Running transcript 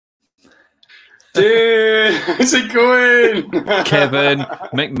Dude, how's it going? Kevin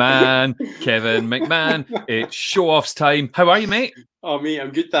McMahon. It's show-offs time. How are you, mate? Oh, mate,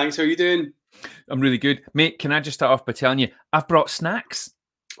 I'm good, thanks. How are you doing? I'm really good. Mate, can I just start off by telling you, I've brought snacks.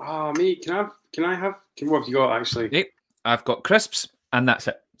 Oh, mate, what have you got, actually? Yep, I've got crisps, and that's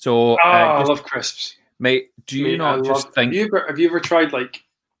it. So, I love crisps. Mate, think... Have you ever tried, like,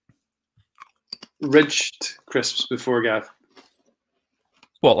 ridged crisps before, Gav?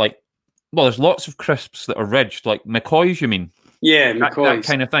 What, like... Well, there's lots of crisps that are ridged, like McCoy's, you mean? Yeah, McCoy's.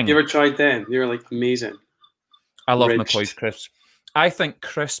 That kind of thing. You ever tried them? They were, like, amazing. I love McCoy's crisps. I think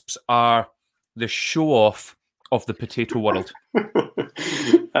crisps are the show-off of the potato world.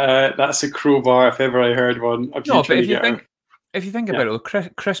 That's a crowbar if ever I heard one. If you think about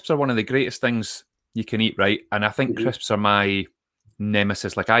it, crisps are one of the greatest things you can eat, right? And I think crisps are my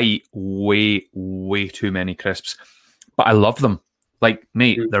nemesis. Like, I eat way, way too many crisps, but I love them. Like,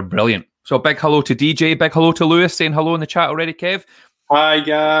 mate, they're brilliant. So big hello to DJ, big hello to Lewis, saying hello in the chat already, Kev. Hi,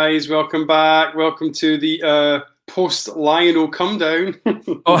 guys. Welcome back. Welcome to the post-Lionel come down.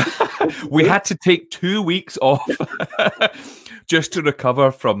 We had to take 2 weeks off just to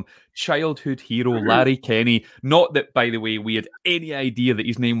recover from childhood hero Larry Kenny. Not that, by the way, we had any idea that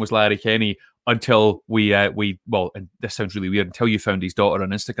his name was Larry Kenny until and this sounds really weird, until you found his daughter on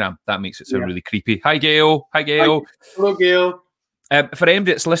Instagram. That makes it sound really creepy. Hi, Gail. Hi, Gail. Hello, Gail. For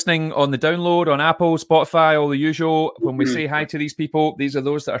anybody that's listening on the download, on Apple, Spotify, all the usual, when we say hi to these people, these are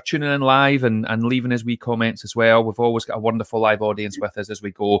those that are tuning in live and leaving us wee comments as well. We've always got a wonderful live audience with us as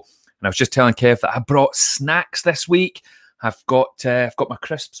we go. And I was just telling Kev that I brought snacks this week. I've got my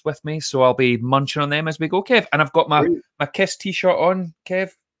crisps with me, so I'll be munching on them as we go, Kev. And I've got my Kiss t-shirt on,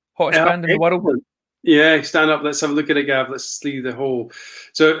 Kev. Hottest band in the world. Yeah, stand up. Let's have a look at it, Gav. Let's see the whole.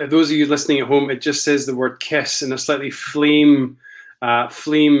 So those of you listening at home, it just says the word Kiss in a slightly flame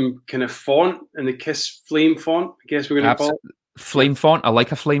kind of font, and the Kiss flame font, I guess we're going to call it. Flame font. I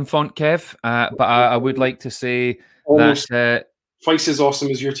like a flame font, Kev. But I would like to say almost that twice as awesome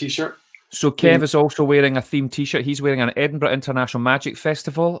as your t-shirt. So Kev is also wearing a themed t-shirt. He's wearing an Edinburgh International Magic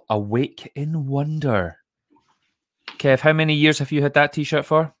Festival, Awake in Wonder. Kev, how many years have you had that t-shirt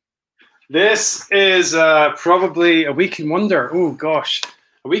for? This is probably Awake in Wonder. Oh gosh.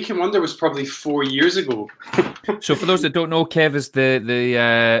 A Week in Wonder was probably 4 years ago. So for those that don't know, Kev is the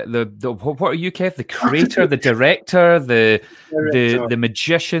what are you, Kev? The creator, the director, the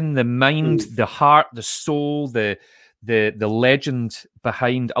magician, the mind, the heart, the soul, the legend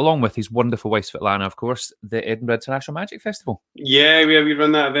behind, along with his wonderful wife Svetlana, of course, the Edinburgh International Magic Festival. Yeah, we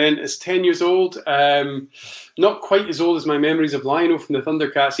run that event. It's 10 years old. Not quite as old as my memories of Lionel from the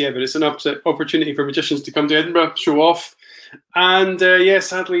Thundercats, but it's an opportunity for magicians to come to Edinburgh, show off. And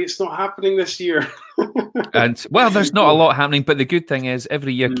sadly, it's not happening this year. And well, there's not a lot happening, but the good thing is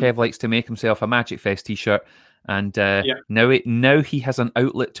every year Kev likes to make himself a Magic Fest t-shirt, and now he has an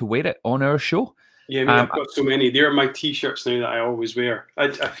outlet to wear it on our show. Yeah, I've got so many. They're my t-shirts now that I always wear. I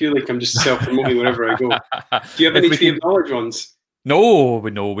feel like I'm just self-promoting wherever I go. Do you have any Tree of Knowledge ones? No,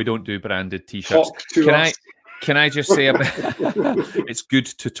 we don't do branded t-shirts. Can I just say it's good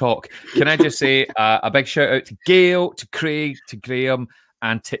to talk. Can I just say a big shout out to Gail, to Craig, to Graham,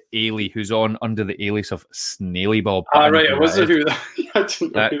 and to Ailey, who's on under the alias of Snaily Bob. Right, I wasn't who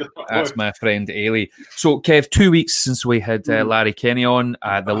that. That's my friend Ailey. So, Kev, 2 weeks since we had Larry Kenny on,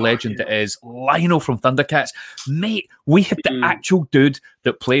 the legend that is Lionel from Thundercats. Mate, we had the actual dude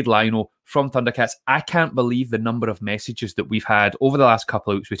that played Lionel from Thundercats. I can't believe the number of messages that we've had over the last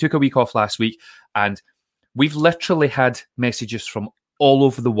couple of weeks. We took a week off last week, and we've literally had messages from all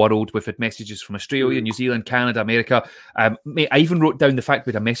over the world. We've had messages from Australia, New Zealand, Canada, America. Mate, I even wrote down the fact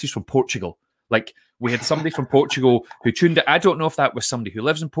we had a message from Portugal. Like, we had somebody from Portugal who tuned in. I don't know if that was somebody who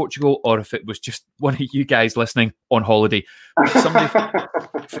lives in Portugal or if it was just one of you guys listening on holiday.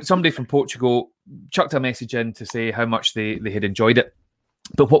 Somebody from Portugal chucked a message in to say how much they had enjoyed it.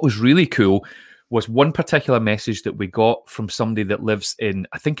 But what was really cool was one particular message that we got from somebody that lives in,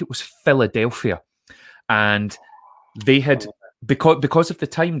 I think it was Philadelphia. And they had, because of the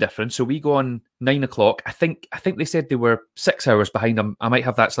time difference, so we go on 9 o'clock. I think they said they were 6 hours behind them. I might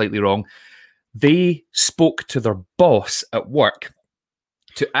have that slightly wrong. They spoke to their boss at work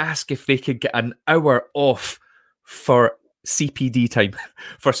to ask if they could get an hour off for CPD time,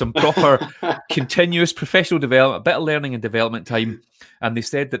 for some proper continuous professional development, a bit of learning and development time. And they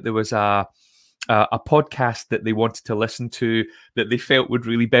said that there was a podcast that they wanted to listen to that they felt would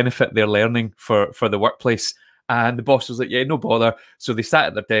really benefit their learning for the workplace. And the boss was like, yeah, no bother. So they sat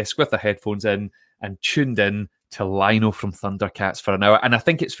at their desk with their headphones in and tuned in to Lionel from Thundercats for an hour. And I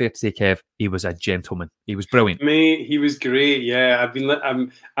think it's fair to say, Kev, he was a gentleman. He was brilliant. Mate, he was great. Yeah,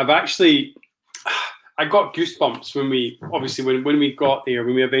 I've actually, I got goosebumps when we got there,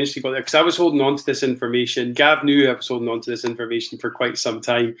 when we eventually got there, because I was holding on to this information. Gav knew I was holding on to this information for quite some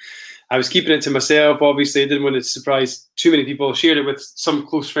time. I was keeping it to myself. Obviously, I didn't want to surprise too many people. I shared it with some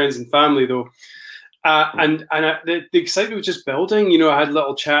close friends and family, though. The excitement was just building. You know, I had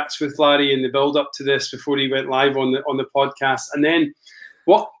little chats with Larry in the build up to this before he went live on the podcast. And then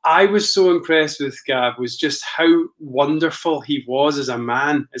what I was so impressed with Gav was just how wonderful he was as a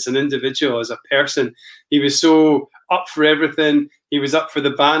man, as an individual, as a person. He was so up for everything. He was up for the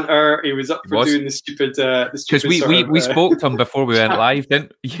banter. He was up for doing the stupid. Because we spoke to him before we went live,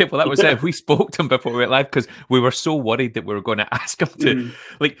 didn't? Yeah, well, that was it. We spoke to him before we went live because we were so worried that we were going to ask him to.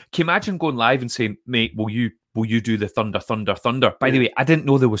 Like, can you imagine going live and saying, "Mate, will you do the thunder?" By the way, I didn't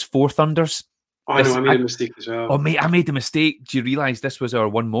know there was 4 thunders. Oh, I know, I made a mistake as well. Oh, mate, I made the mistake. Do you realise this was our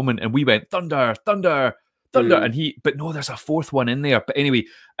one moment? And we went, thunder. And but no, there's a 4th one in there. But anyway,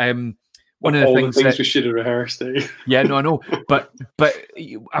 one of the things we should have rehearsed. Yeah, no, I know. But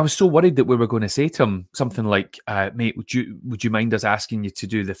I was so worried that we were going to say to him something like, mate, would you mind us asking you to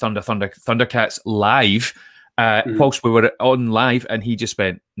do the Thundercats live whilst we were on live? And he just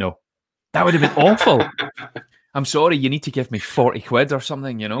went, no. That would have been awful. I'm sorry, you need to give me 40 quid or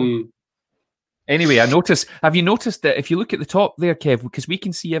something, you know? Anyway, have you noticed that if you look at the top there, Kev, because we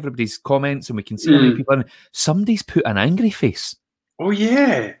can see everybody's comments and we can see how many people, somebody's put an angry face. Oh,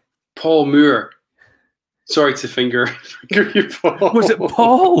 yeah. Paul Moore. Sorry to finger you, Paul. Was it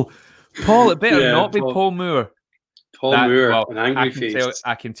Paul? Paul, it better not be Paul Moore. Paul Moore, an angry face.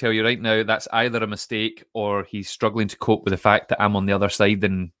 I can tell you right now, that's either a mistake or he's struggling to cope with the fact that I'm on the other side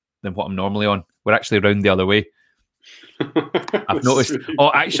than what I'm normally on. We're actually round the other way. I've noticed.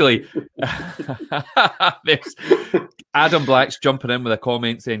 Oh, actually, Adam Black's jumping in with a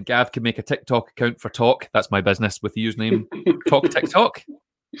comment saying Gav can make a TikTok account for Talk. That's my business with the username Talk TikTok.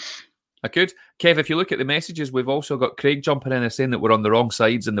 I could. Kev, if you look at the messages, we've also got Craig jumping in and saying that we're on the wrong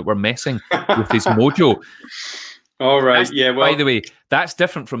sides and that we're messing with his mojo. All right. Well, by the way, that's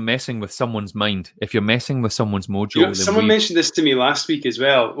different from messing with someone's mind. If you're messing with someone's mojo, you know, someone mentioned this to me last week as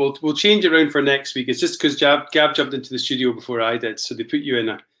well. We'll change it around for next week. It's just because Gav jumped into the studio before I did, so they put you in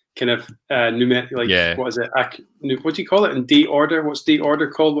a kind of numeric, what is it? What do you call it in date order? What's date order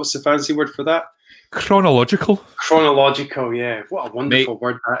called? What's the fancy word for that? Chronological. Chronological, yeah. What a wonderful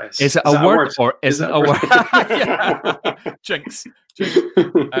word that is. Is it a word or isn't a word? Jinx.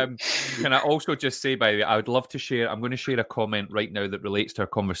 Can I also just say, by the way, I would love to share, I'm going to share a comment right now that relates to our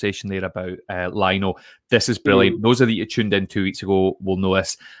conversation there about Lionel. This is brilliant. Those of you that tuned in 2 weeks ago will know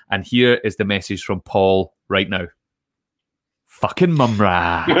this. And here is the message from Paul right now. Fucking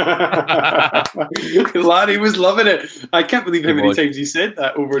mumra. Larry was loving it. I can't believe how many times he said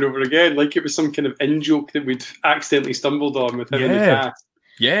that over and over again, like it was some kind of in-joke that we'd accidentally stumbled on with him in the cast.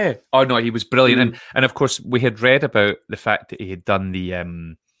 Yeah. Oh, no, he was brilliant. And of course, we had read about the fact that he had done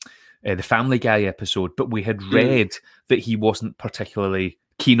the Family Guy episode, but we had read that he wasn't particularly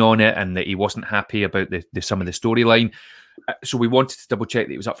keen on it and that he wasn't happy about the some of the storyline. So we wanted to double check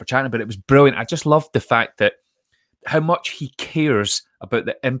that he was up for chatting, but it was brilliant. I just loved the fact that how much he cares about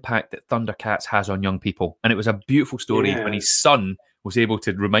the impact that Thundercats has on young people. And it was a beautiful story when his son was able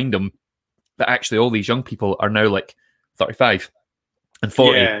to remind him that actually all these young people are now like 35 and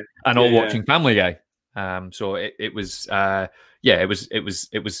 40 and all watching Family Guy. So it was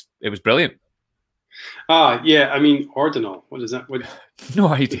brilliant. I mean, ordinal. What is that? No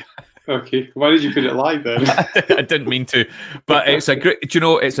idea. Okay. Why did you put it live then? I didn't mean to, but it's a great,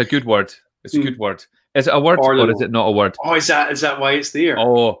 it's a good word. It's a good word. Is it a word ordinal. Or is it not a word? Oh, is that why it's there?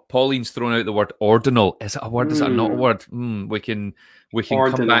 Oh, Pauline's thrown out the word ordinal. Is it a word? Is that not a word? We can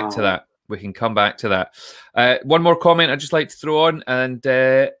come back to that. We can come back to that. One more comment I'd just like to throw on, and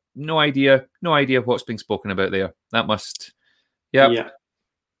no idea what's being spoken about there. That must, yeah.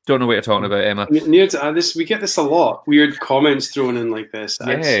 Don't know what you're talking about, Emma. We get this a lot. Weird comments thrown in like this.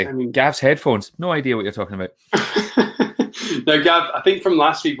 Yeah, I mean, Gav's headphones. No idea what you're talking about. Now, Gav, I think from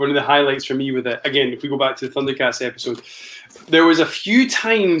last week, one of the highlights for me with it, again, if we go back to the Thundercats episode, there was a few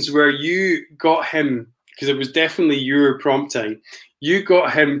times where you got him, because it was definitely your prompting, you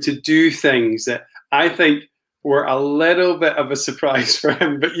got him to do things that I think were a little bit of a surprise for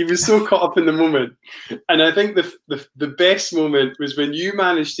him, but he was so caught up in the moment. And I think the best moment was when you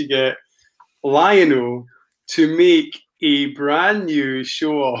managed to get Lionel to make a brand new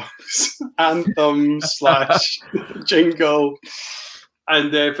show-off anthem / jingle.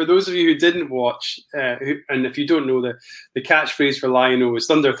 And for those of you who didn't watch, and if you don't know, the catchphrase for Lionel was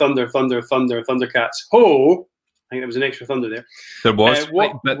thunder, thunder, thunder, thunder, Thundercats, ho! I think there was an extra thunder there. There was.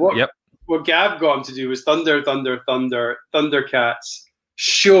 What Gav got him to do was thunder, thunder, thunder, Thundercats,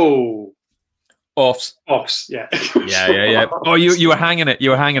 show. Offs. Yeah. Yeah. Oh, you were hanging it.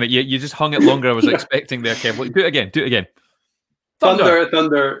 You just hung it longer. I was expecting there, Kev. Do it again. Thunder.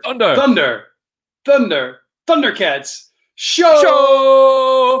 Thundercats.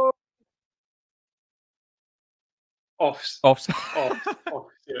 Show. Offs.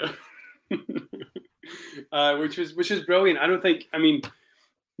 Yeah. Which was brilliant.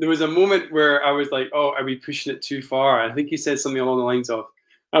 There was a moment where I was like, "Oh, are we pushing it too far?" I think he said something along the lines of,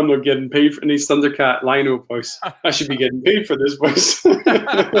 "I'm not getting paid for his Thundercat Lino voice. I should be getting paid for this voice." Remember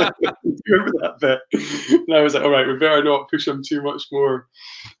that bit? And I was like, "All right, we better not push him too much more."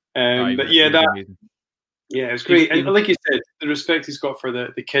 But yeah, it was great. And like you said, the respect he's got for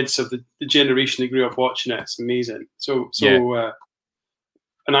the kids of the generation that grew up watching it's amazing. So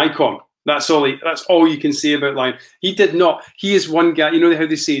an icon. That's all you can say about Lion. He is one guy, you know how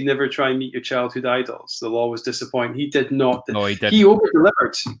they say never try and meet your childhood idols. They'll always disappoint. He did not. No, he didn't. He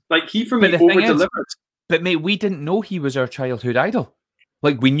over-delivered. Like, he for me over-delivered. But mate, we didn't know he was our childhood idol.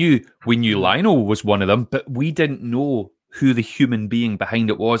 Like, we knew Lionel was one of them, but we didn't know who the human being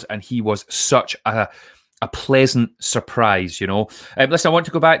behind it was, and he was such a pleasant surprise, you know. Listen, I want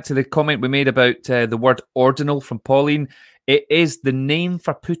to go back to the comment we made about the word ordinal from Pauline. It is the name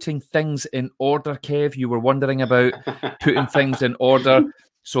for putting things in order, Kev. You were wondering about putting things in order.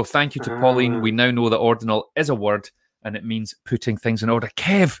 So thank you to Pauline. We now know that ordinal is a word, and it means putting things in order.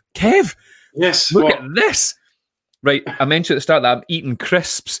 Kev! Yes. Look at this! Right, I mentioned at the start that I'm eating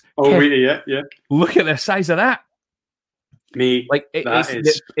crisps. Oh, Kev, really? Yeah. Look at the size of that. Mate, like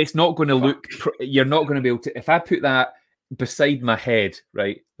it's not going to look. You're not going to be able to. If I put that beside my head,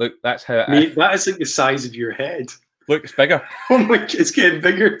 right? Look, that's how. Mate, that is like the size of your head. Look, it's bigger. Oh my God, it's getting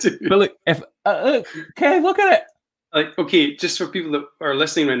bigger too. But look, Kev, look at it. Like, okay, just for people that are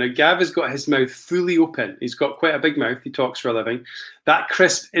listening right now, Gav has got his mouth fully open. He's got quite a big mouth. He talks for a living. That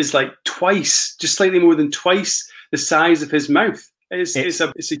crisp is like twice, just slightly more than twice the size of his mouth. It's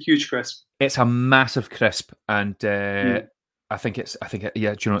a huge crisp. It's a massive crisp, and I think do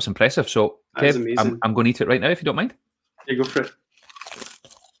you know, it's impressive. So, Kev, I'm going to eat it right now if you don't mind. Yeah, go for it.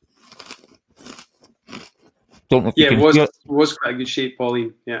 Don't know if it was quite a good shape,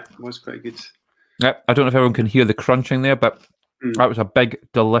 Pauline. Yeah, it was quite good. Yeah, I don't know if everyone can hear the crunching there, but that was a big,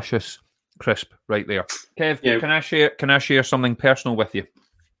 delicious crisp right there. Kev, can I share something personal with you?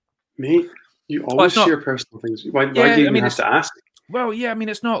 Mate, you always share personal things. Why do you have to ask? Well, yeah, I mean,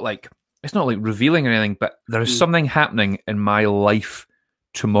 it's not like revealing or anything, but there is something happening in my life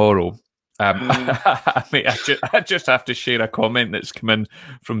tomorrow. Mate, I just have to share a comment that's come in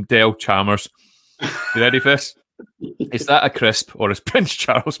from Dale Chalmers. You ready for this? Is that a crisp, or is Prince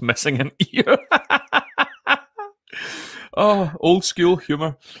Charles missing an ear? Oh, old school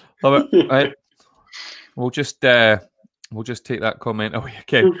humour. Love it. Right. We'll just take that comment away.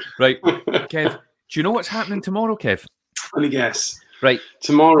 Okay. Right. Kev, do you know what's happening tomorrow, Kev? Let me guess. Right.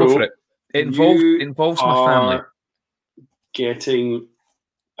 Tomorrow. Go for it. It involves my family. Getting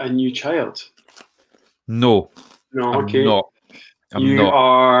a new child. No. Okay. I'm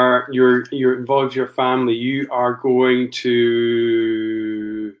not. You're involved with your family. You are going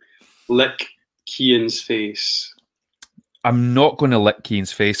to lick Cian's face. I'm not going to lick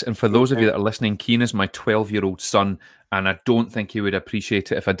Cian's face. And for those of you that are listening, Cian is my 12-year-old son, and I don't think he would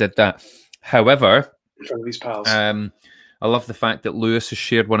appreciate it if I did that. However, in front of his pals. I love the fact that Lewis has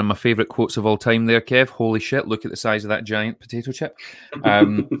shared one of my favourite quotes of all time there, Kev. Holy shit, look at the size of that giant potato chip.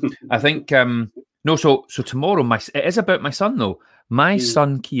 I think... So tomorrow, it is about my son, though. My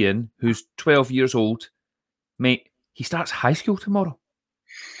son, Cian, who's 12 years old, mate, he starts high school tomorrow.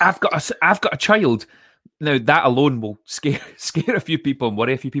 I've got a child. Now, that alone will scare a few people and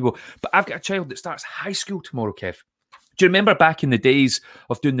worry a few people. But I've got a child that starts high school tomorrow, Kev. Do you remember back in the days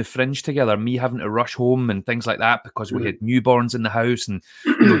of doing the Fringe together, me having to rush home and things like that because we had newborns in the house and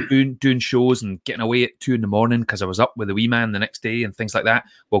doing shows and getting away at 2 a.m. because I was up with the wee man the next day and things like that?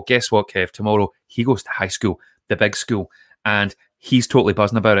 Well, guess what, Kev? Tomorrow, he goes to high school, the big school, and he's totally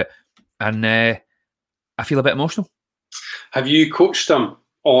buzzing about it. And I feel a bit emotional. Have you coached him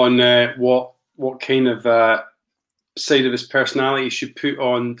on what kind of side of his personality should put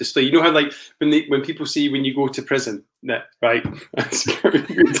on display? You know how, like, when people see when you go to prison, right? That's very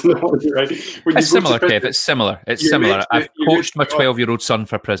good to know, right? It's similar, Kev. It's similar. I've coached my 12-year-old son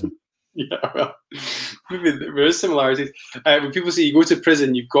for prison. Yeah, well, there is similarities. When people say you go to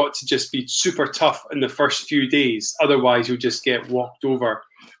prison, you've got to just be super tough in the first few days. Otherwise, you'll just get walked over,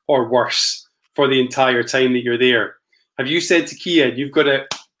 or worse, for the entire time that you're there. Have you said to Cian, you've got to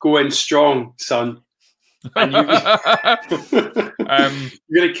go in strong, son? And you're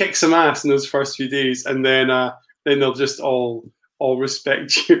going to kick some ass in those first few days, and then they'll just all I'll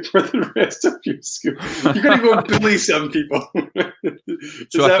respect you for the rest of your school. You're going to go and bully some people. Is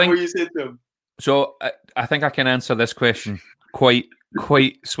that what you said to him? So I think I can answer this question quite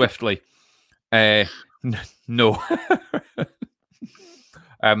swiftly. No.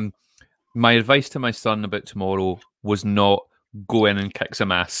 My advice to my son about tomorrow was not go in and kick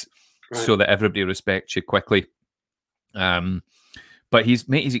some ass so that everybody respects you quickly. But he's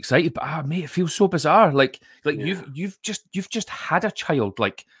excited. But mate, it feels so bizarre. Like you've just had a child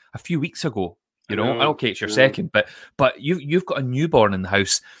like a few weeks ago. You know, okay, it's your second, but you've got a newborn in the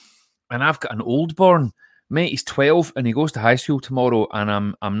house, and I've got an old born. Mate, he's 12 and he goes to high school tomorrow,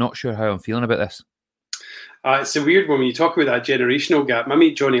 and I'm not sure how I'm feeling about this. It's a weird one when you talk about that generational gap. My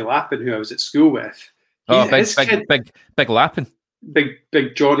mate Johnny Lappin, who I was at school with. Big Lappin. Big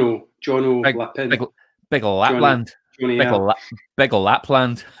Jono Lappin. Big Lapland. Big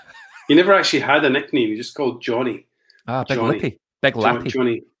Lapland. He never actually had a nickname. He just called Johnny. Big Johnny. Lippy. Big Lappy.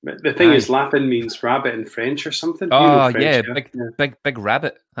 Johnny. But the thing is, Lappin means rabbit in French or something. Big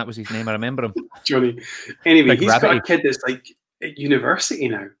Rabbit. That was his name. I remember him. Johnny. Anyway, he's got a kid that's like at university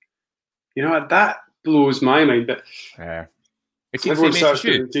now. You know, that blows my mind. But everyone starts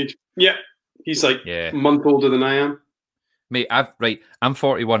to teach. Yeah, he's like a month older than I am. Mate, I'm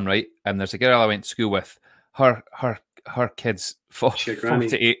 41, right? And there's a girl I went to school with. Her kid's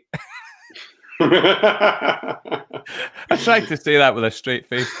 48. I tried to say that with a straight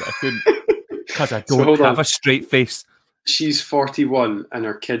face, but I couldn't because I don't have a straight face. She's 41 and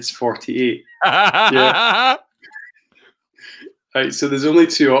her kid's 48. Yeah. Right, so there's only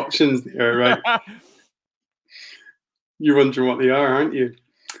two options there, right? You're wondering what they are, aren't you?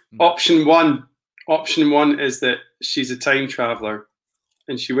 No. Option one is that she's a time traveler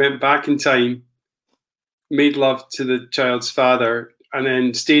and she went back in time, made love to the child's father, and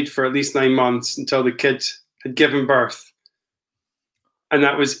then stayed for at least 9 months until the kid had given birth. And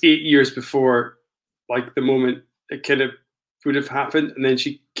that was 8 years before, like, the moment it kind of would have happened. And then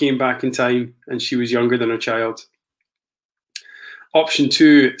she came back in time and she was younger than her child. Option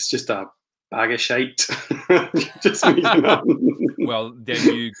two, it's just a bag of shite. Just making up. Well,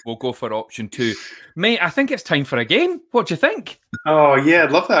 then we'll go for option two. Mate, I think it's time for a game. What do you think? Oh, yeah,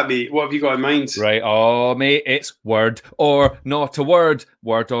 I'd love that, mate. What have you got in mind? Right. Oh, mate, it's word or not a word.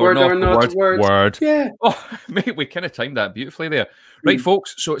 Word or not a word. Word. Yeah. Oh, mate, we kind of timed that beautifully there. Right,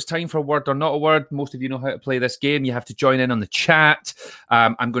 folks, so it's time for word or not a word. Most of you know how to play this game. You have to join in on the chat.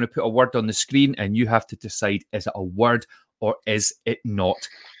 I'm going to put a word on the screen, and you have to decide, is it a word or is it not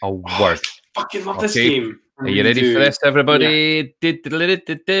a word? I fucking love this game. Are you ready for this, everybody? Yeah.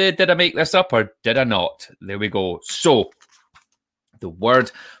 Did I make this up or did I not? There we go. So, the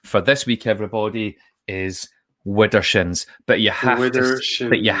word for this week, everybody, is widdershins. But you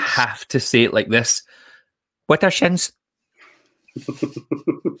have to say it like this. Widdershins.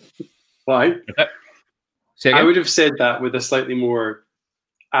 Why? I would have said that with a slightly more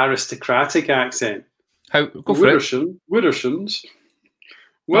aristocratic accent. Go for it. Widdershins.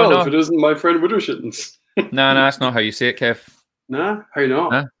 Well, if it isn't my friend Widdershins. No, that's not how you say it, Kev. Nah, how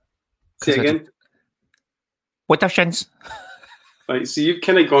not? Nah. Say it again. Widdershins. Right, so you've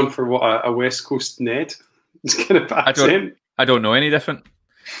kind of gone for what, a West Coast Ned? It's kind of accent. I don't know any different.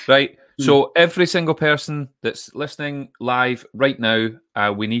 Right. So every single person that's listening live right now,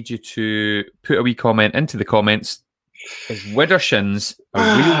 we need you to put a wee comment into the comments. Is widdershins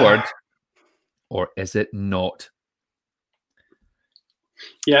a real word or is it not?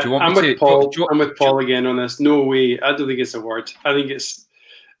 Yeah, I'm with Paul. I'm with Paul again on this. No way. I don't think it's a word. I think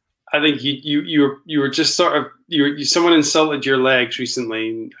you were just sort of someone insulted your legs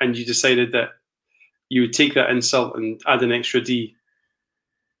recently, and you decided that you would take that insult and add an extra D.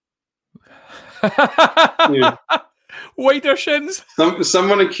 Yeah. Wider shins.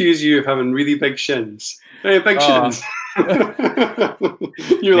 Someone accused you of having really big shins. Hey, big shins.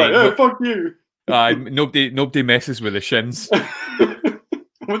 You're like, oh, fuck you. Nobody messes with the shins.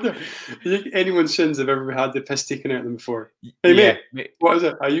 Do you think anyone's shins have ever had the piss taken out of them before? Hey, mate, what is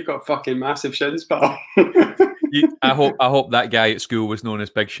it? Oh, you got fucking massive shins, pal. I hope that guy at school was known as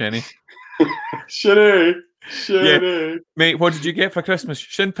Big Shinny. Shinny. Yeah. Mate, what did you get for Christmas?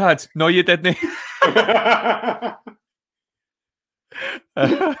 Shin pads? No, you didn't.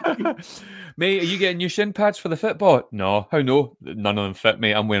 Mate, are you getting new shin pads for the Fitbot? No, how no? None of them fit,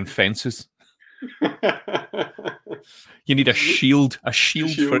 mate. I'm wearing fences. You need a shield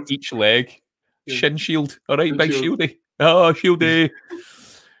for each leg. Yeah. Shin shield. All right, big shieldy. Oh, shieldy.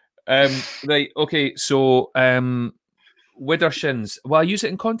 Right, okay, so widdershins. Well, I use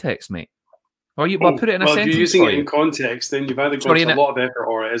it in context, mate. Or I'll put it in a sentence. If you're using it in context, then you've either got a lot of effort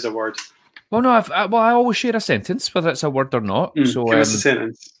or it is a word. Well, no, I always share a sentence, whether it's a word or not. So, give us a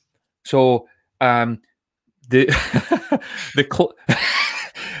sentence. So, the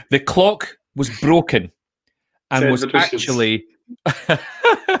the clock was broken and was actually.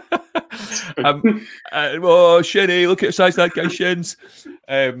 Oh, Shinny, look at the size of that guy's shins.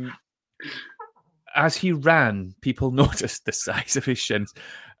 As he ran, people noticed the size of his shins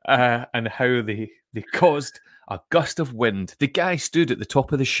and how they caused a gust of wind. The guy stood at the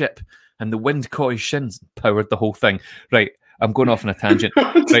top of the ship and the wind caught his shins and powered the whole thing. Right, I'm going off on a tangent.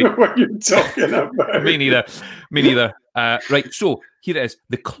 I don't know what you're talking about. Me neither. Right, so here it is.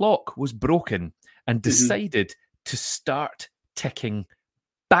 The clock was broken and decided to start ticking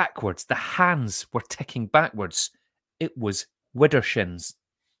backwards. The hands were ticking backwards. It was Widdershins.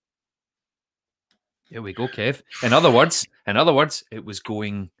 There we go, Kev. In other words, it was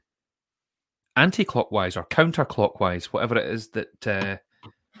going anti-clockwise or counterclockwise, whatever it is that you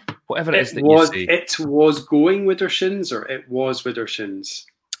say. It was going Widdershins, or it was Widdershins?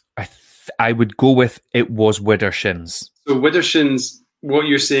 I would go with it was Widdershins. So Widdershins, what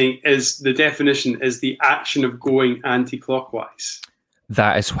you're saying is the definition is the action of going anti-clockwise.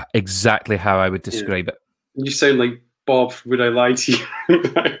 That is exactly how I would describe it. You sound like Bob, Would I Lie to You?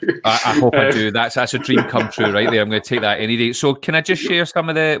 I hope I do. That's a dream come true right there. I'm going to take that any day. So can I just share some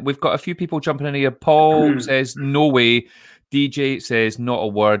of we've got a few people jumping in here. Paul says, no way. DJ says, not a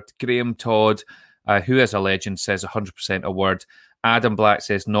word. Graham Todd, who is a legend, says 100% a word. Adam Black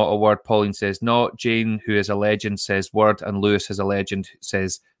says, not a word. Pauline says, not. Jane, who is a legend, says word. And Lewis, is a legend,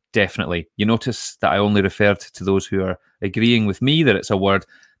 says definitely. You notice that I only referred to those who are agreeing with me that it's a word,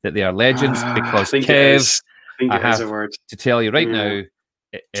 that they are legends, because Kev, I have a word to tell you right now,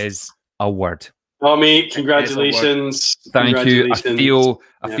 it is a word. Oh, mate, congratulations. Thank you.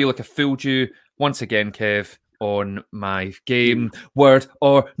 I feel like I fooled you once again, Kev, on my game. Word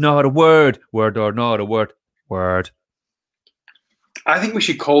or not a word. Word or not a word. Word. I think we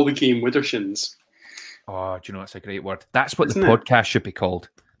should call the game Widdershins. Oh, do you know, that's a great word. That's what the podcast should be called.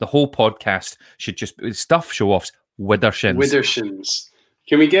 The whole podcast should just be stuff show-offs. Widdershins. Widdershins.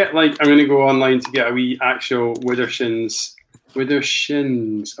 Can we get, I'm going to go online to get a wee actual Widdershins.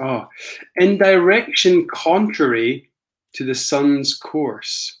 Widdershins. Oh. In direction contrary to the sun's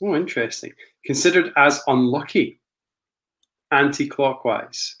course. Oh, interesting. Considered as unlucky.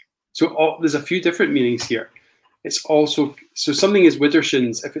 Anti-clockwise. So there's a few different meanings here. It's also, so something is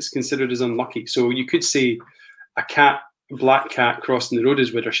Widdershins if it's considered as unlucky. So you could say a black cat crossing the road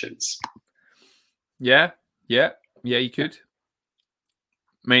is Widdershins. Yeah, you could.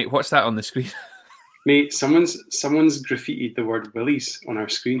 Mate, what's that on the screen? Mate, someone's graffitied the word Willies on our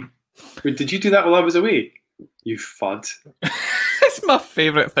screen. Wait, did you do that while I was away? You fud. It's my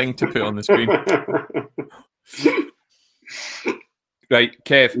favourite thing to put on the screen. Right,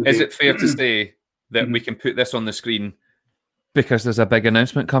 Kev, is it fair to say that we can put this on the screen because there's a big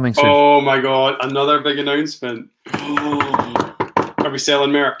announcement coming soon? Oh my God, another big announcement. Are we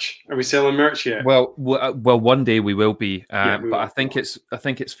selling merch? Are we selling merch yet? Well, one day we will be. But I think it's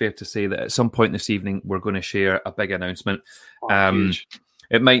fair to say that at some point this evening we're going to share a big announcement. Huge.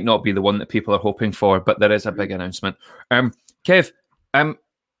 It might not be the one that people are hoping for, but there is a big announcement. Kev,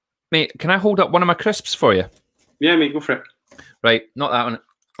 mate, can I hold up one of my crisps for you? Yeah, mate, go for it. Right, not that one.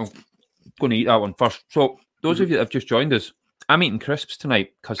 I'm going to eat that one first. So, those of you that have just joined us, I'm eating crisps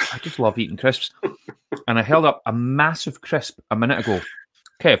tonight because I just love eating crisps. And I held up a massive crisp a minute ago.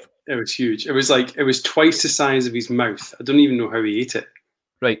 Kev. It was huge. It was twice the size of his mouth. I don't even know how he ate it.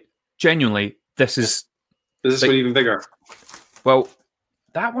 Right. Genuinely, this is... Is this one even bigger? Well,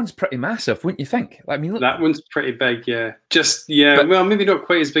 that one's pretty massive, wouldn't you think? I mean, look. That one's pretty big, yeah. But, well, maybe not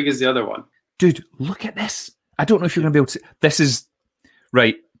quite as big as the other one. Dude, look at this. I don't know if you're going to be able to... This is...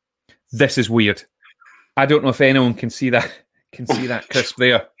 Right. This is weird. I don't know if anyone can see that crisp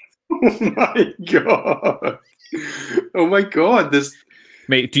there. Oh my God! Oh my God! This,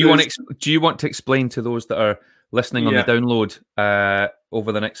 mate. Do you want to explain to those that are listening on the download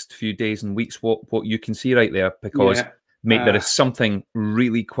over the next few days and weeks what you can see right there? Because, mate, there is something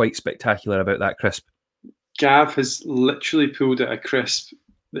really quite spectacular about that crisp. Gav has literally pulled out a crisp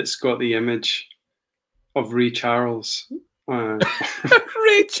that's got the image of Ray Charles. Ray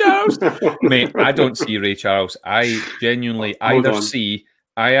Charles, mate. I don't see Ray Charles. I genuinely either see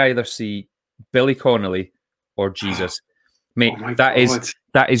Billy Connolly or Jesus, mate. That is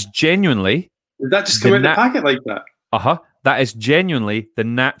genuinely. Did that just come out of the packet like that? That is genuinely the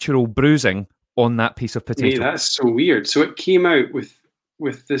natural bruising on that piece of potato. Mate, that's so weird. So it came out with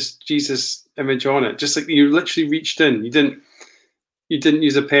this Jesus image on it, just like you literally reached in. You didn't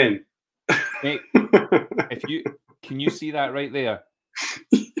use a pen. Mate, can you see that right there?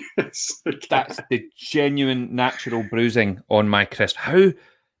 That's the genuine natural bruising on my crisp.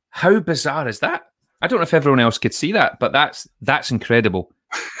 How bizarre is that? I don't know if everyone else could see that, but that's incredible.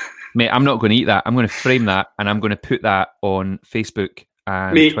 Mate, I'm not going to eat that. I'm going to frame that and I'm going to put that on Facebook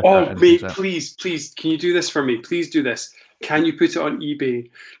and Twitter. Mate, please, can you do this for me? Please do this. Can you put it on eBay?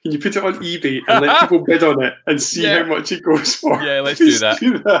 Can you put it on eBay and let people bid on it and see how much it goes for? Yeah, let's do that.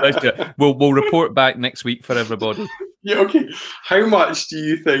 Let's do it. We'll report back next week for everybody. Yeah, okay. How much do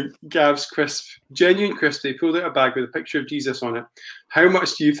you think Gav's crisp, genuine crisp, they pulled out a bag with a picture of Jesus on it? How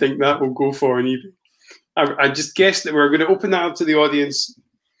much do you think that will go for on eBay? I just guessed that we're going to open that up to the audience.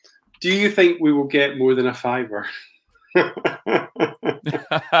 Do you think we will get more than a $5?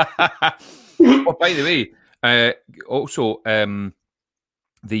 Oh, by the way, also,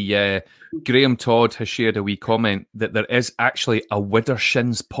 the Graham Todd has shared a wee comment that there is actually a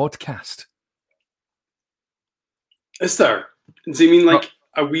Widdershins podcast. Is there? Does he mean like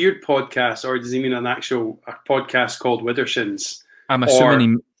a weird podcast, or does he mean an actual podcast called Widdershins? I'm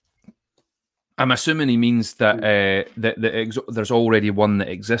assuming he means that there's already one that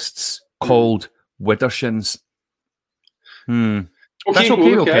exists called Widdershins. Okay, that's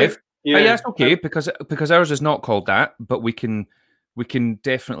okay, Kev. Yeah, that's okay because ours is not called that, but we can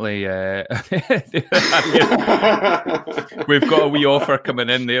definitely. We've got a wee offer coming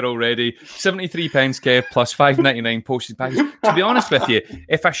in there already. £73, Kev, plus £5.99 postage package. To be honest with you,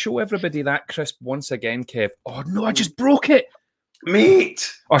 if I show everybody that crisp once again, Kev, oh no, I just broke it,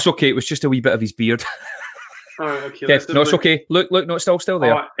 mate. Oh, it's okay. It was just a wee bit of his beard. All right, okay. Kev, no, it's okay. Look, no, it's still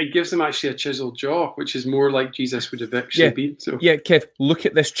there. Oh, it gives him actually a chiseled jaw, which is more like Jesus would have actually been. So. Yeah, Kev, look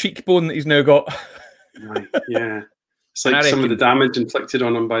at this cheekbone that he's now got. Right, yeah. It's like some of the damage inflicted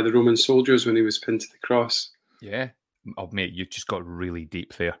on him by the Roman soldiers when he was pinned to the cross. Yeah. Oh, mate, you just got really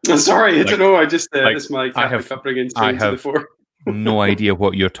deep there. I'm sorry, I don't know. I just, this is my Catholic upbringing. I have no idea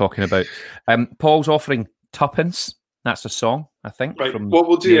what you're talking about. Paul's offering tuppence. That's a song, I think. Right. What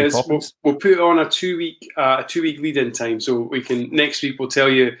we'll do is we'll put on a 2 week lead-in time, so we can next week we'll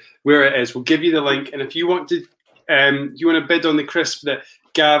tell you where it is. We'll give you the link, and if you want to bid on the crisp that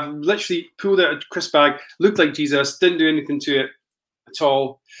Gav literally pulled out a crisp bag, looked like Jesus, didn't do anything to it at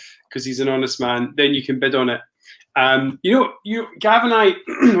all because he's an honest man, then you can bid on it. Gav and I,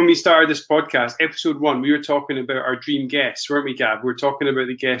 when we started this podcast, episode 1, we were talking about our dream guests, weren't we, Gav? We were talking about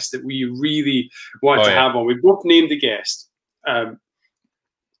the guests that we really want to have on. We both named the guest.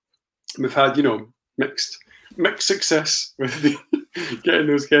 We've had, mixed success with getting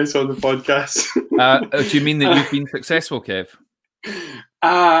those guests on the podcast. Do you mean that you've been successful, Kev?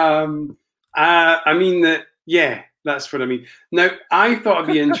 I mean that, yeah, that's what I mean. Now, I thought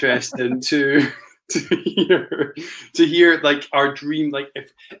it'd be interesting to hear like our dream, like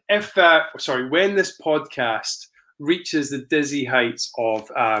when this podcast reaches the dizzy heights of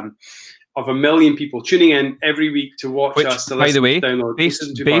 1 million people tuning in every week to watch us. To by the way, download, based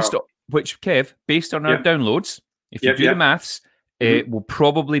on our downloads, if you do the maths, it will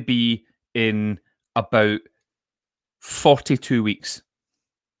probably be in about 42 weeks.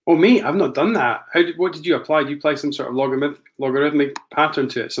 Oh, mate, I've not done that. What did you apply? Did you apply some sort of logarithmic pattern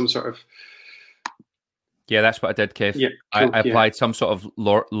to it? Some sort of... Yeah, that's what I did, Kev. Yeah, cool, I applied some sort of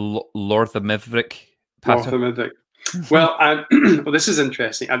logarithmic pattern. Logarithmic. Well, well, this is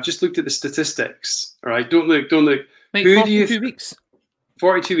interesting. I've just looked at the statistics. All right, don't look. Mate, 42 weeks.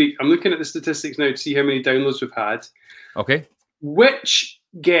 42 weeks. I'm looking at the statistics now to see how many downloads we've had. Okay. Which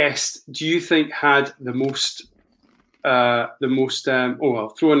guest do you think had the most? Throw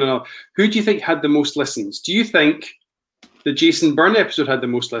in another. Who do you think had the most listens? Do you think the Jason Byrne episode had the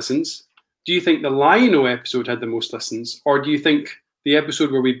most listens? Do you think the Lion-O episode had the most listens? Or do you think the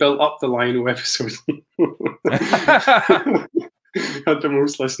episode where we built up the Lion-O episode had the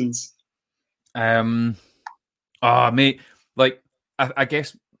most listens? Mate, like, I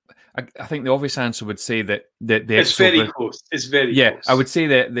guess, I think the obvious answer would say that the it's very close. It's very close. I would say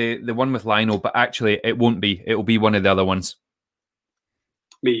that the one with Lion-O, but actually it won't be. It will be one of the other ones.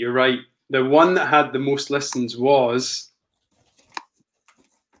 Mate, you're right. The one that had the most listens was...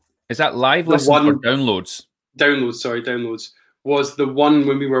 Is that live listens or downloads? Downloads. Was the one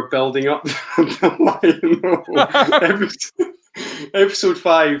when we were building up the Lion-O. Episode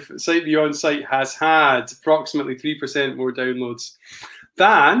 5, Sight Beyond Sight, has had approximately 3% more downloads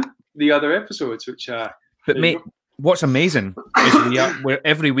than the other episodes, which... But mate, what's amazing is we're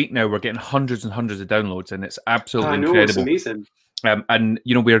every week now we're getting hundreds and hundreds of downloads, and it's absolutely incredible. It's amazing. And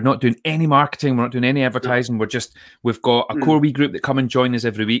we're not doing any marketing, we're not doing any advertising. No. We've got a core wee group that come and join us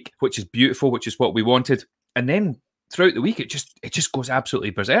every week, which is beautiful, which is what we wanted. And then throughout the week, it just goes absolutely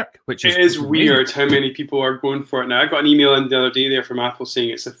berserk. Which is weird how many people are going for it now. I got an email in the other day there from Apple saying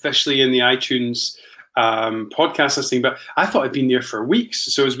it's officially in the iTunes podcast listing, but I thought it'd been there for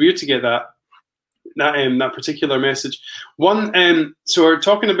weeks, so it was weird to get that particular message. So we're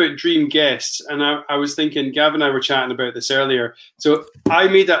talking about dream guests, and I was thinking, Gavin and I were chatting about this earlier. So I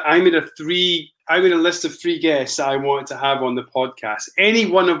made a list of 3 guests I wanted to have on the podcast, any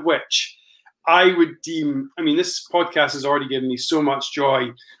one of which I would deem, I mean, this podcast has already given me so much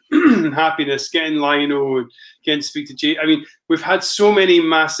joy and happiness, getting Lionel and getting to speak to Jay. I mean, we've had so many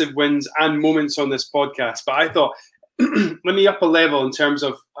massive wins and moments on this podcast, but I thought, let me up a level in terms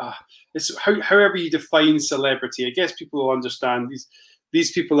of it's however you define celebrity. I guess people will understand.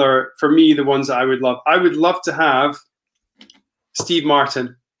 These people are, for me, the ones that I would love. I would love to have Steve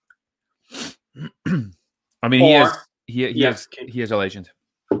Martin. I mean, he is a legend.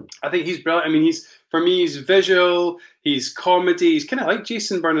 I think he's brilliant. I mean, he's visual, he's comedy. He's kind of like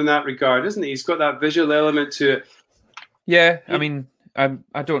Jason Bourne in that regard, isn't he? He's got that visual element to it. Yeah, I mean, I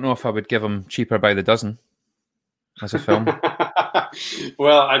don't know if I would give him Cheaper by the Dozen as a film.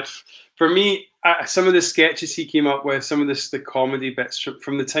 Well, for me, some of the sketches he came up with, some of the comedy bits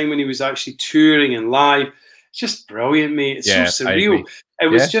from the time when he was actually touring and live, it's just brilliant, mate. It's so surreal. It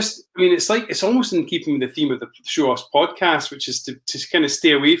was just, I mean, it's almost in keeping with the theme of the Show Offs podcast, which is to kind of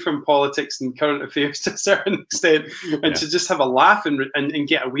stay away from politics and current affairs to a certain extent, and to just have a laugh and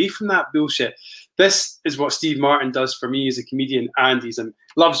get away from that bullshit. This is what Steve Martin does for me as a comedian, and he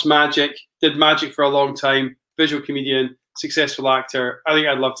loves magic, did magic for a long time, visual comedian, successful actor. I think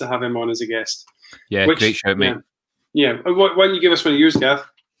I'd love to have him on as a guest. Yeah, great shout, mate. Yeah. Why don't you give us one of yours, Gav?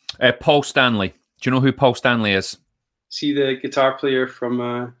 Paul Stanley. Do you know who Paul Stanley is? See the guitar player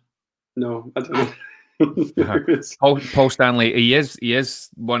from? No, I don't know. Paul Stanley. He is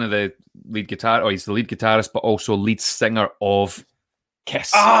one of the lead guitar. He's the lead guitarist, but also lead singer of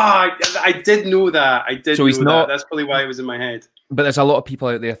Kiss. I did know that. So he's not. That's probably why it was in my head. But there's a lot of people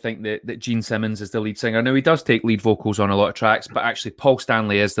out there think that Gene Simmons is the lead singer. Now, he does take lead vocals on a lot of tracks, but actually Paul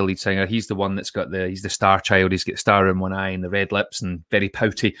Stanley is the lead singer. He's the one that's he's the star child. He's got star in one eye and the red lips and very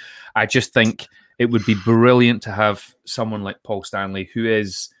pouty. I just think it would be brilliant to have someone like Paul Stanley, who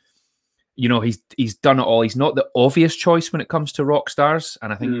is, he's done it all. He's not the obvious choice when it comes to rock stars,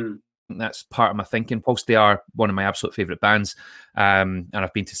 and I think that's part of my thinking. They are one of my absolute favourite bands, and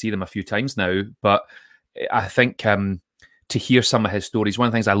I've been to see them a few times now, but I think to hear some of his stories, one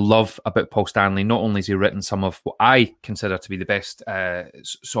of the things I love about Paul Stanley, not only has he written some of what I consider to be the best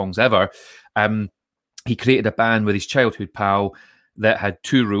songs ever, he created a band with his childhood pal that had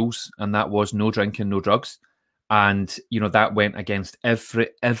 2 rules, and that was no drinking, no drugs. And, that went against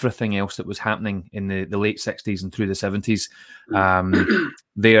everything else that was happening in the late 60s and through the 70s.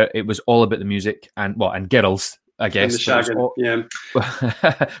 It was all about the music and girls, I guess. And the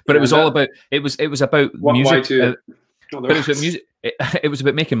shagging, but it was all about, it was about music. But it was about music. It was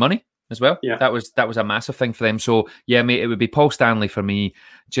about making money as well. Yeah, that was a massive thing for them. So yeah, mate, it would be Paul Stanley for me,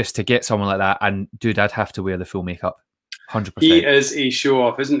 just to get someone like that. And dude, I'd have to wear the full makeup. 100%. He is a show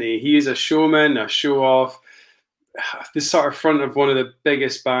off, isn't he? He is a showman, a show off. The sort of front of one of the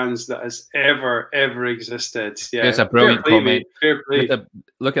biggest bands that has ever existed. Yeah, it's a brilliant comment. Fair play.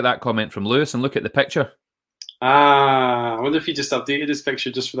 Look at that comment from Lewis, and look at the picture. I wonder if he just updated his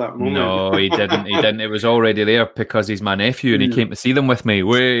picture just for that moment. No, he didn't. It was already there because he's my nephew and he came to see them with me.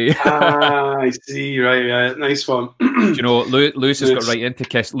 I see. Right. Nice one. Lewis has got right into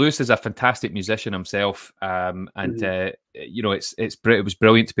Kiss. Lewis is a fantastic musician himself, it was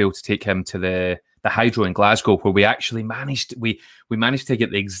brilliant to be able to take him to the Hydro in Glasgow, where we actually managed to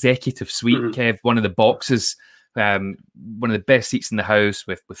get the executive suite, Kev, one of the boxes. One of the best seats in the house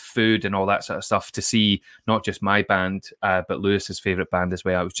with food and all that sort of stuff, to see not just my band but Lewis's favourite band as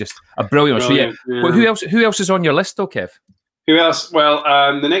well. It was just a brilliant. So yeah. Well, who else is on your list though, Kev? Who else? Well,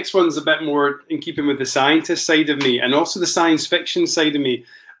 the next one's a bit more in keeping with the scientist side of me and also the science fiction side of me.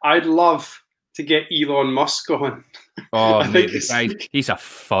 I'd love to get Elon Musk on. Oh, mate, he's a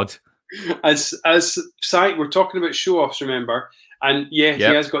fud. As we're talking about show-offs, remember? And he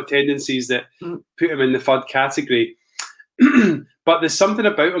has got tendencies that put him in the FUD category. But there's something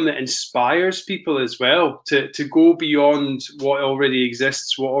about him that inspires people as well to go beyond what already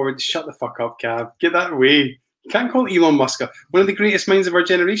exists, shut the fuck up, Cav. Get that away. You can't call Elon Musk one of the greatest minds of our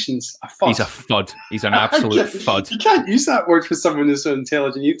generations a FUD. He's a FUD. He's an absolute FUD. You can't use that word for someone who's so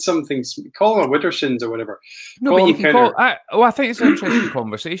intelligent. You need something, call him a Widdershins or whatever. No, but you can call... I think it's an interesting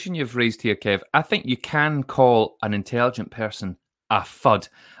conversation you've raised here, Kev. I think you can call an intelligent person a FUD.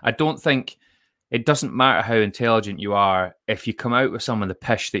 I don't think it doesn't matter how intelligent you are. If you come out with some of the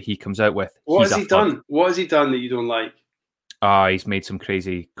pish that he comes out with, what has he done? What has he done that you don't like? He's made some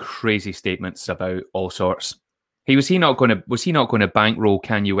crazy statements about all sorts. Was he not going to bankroll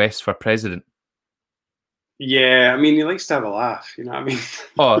Kanye West for president? Yeah, I mean, he likes to have a laugh. You know what I mean?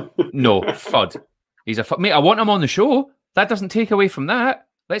 Oh no, FUD. He's a FUD. Mate, I want him on the show. That doesn't take away from that.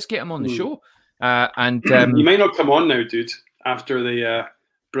 Let's get him on the show. And he might not come on now, dude. After the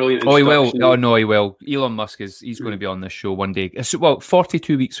brilliant. Oh, he will. Oh no, he will. Elon Musk he's going to be on this show one day. Well,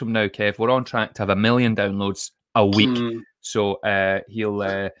 42 weeks from now, Kev, we're on track to have 1 million downloads a week. So he'll.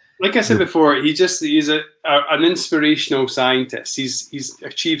 Like I said before, he's an inspirational scientist. He's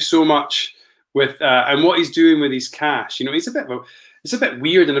achieved so much with and what he's doing with his cash. You know, it's a bit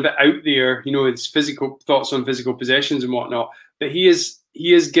weird and a bit out there. You know, his physical thoughts on physical possessions and whatnot. But he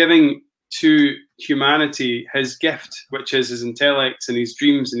is giving to humanity his gift, which is his intellect and his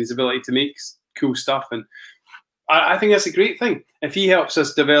dreams and his ability to make cool stuff. And I think that's a great thing. If he helps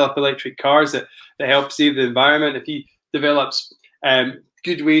us develop electric cars that help save the environment, if he develops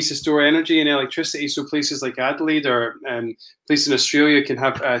good ways to store energy and electricity, so places like Adelaide or places in Australia can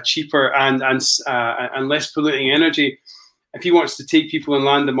have cheaper and less polluting energy. If he wants to take people and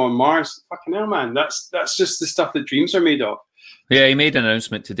land them on Mars, fucking hell, man, that's just the stuff that dreams are made of. Yeah, he made an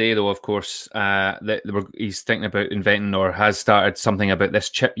announcement today, though, of course, that he's thinking about inventing or has started something about this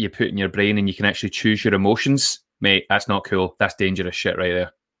chip you put in your brain and you can actually choose your emotions. Mate, that's not cool. That's dangerous shit right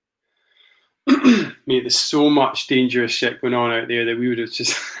there. Mate, there's so much dangerous shit going on out there that we would have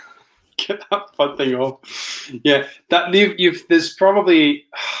just get that fun thing off. Yeah, that there's probably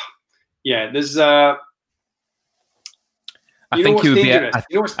there's you know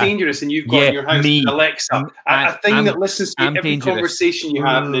what's dangerous, and you've got in your house Alexa, a thing that listens to every conversation you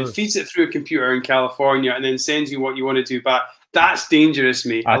have, and then feeds it through a computer in California, and then sends you what you want to do back. That's dangerous,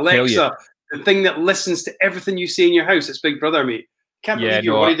 mate. Alexa, the thing that listens to everything you say in your house. It's Big Brother, mate. Can't believe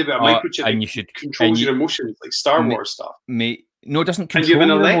you're worried about a microchip that controls your emotions, like Star Wars stuff. Mate, no, it doesn't control your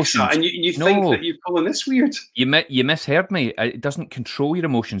emotions. Alexa, and you think that you're calling this weird. You misheard me. It doesn't control your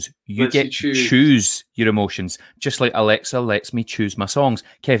emotions. You get to choose your emotions, just like Alexa lets me choose my songs.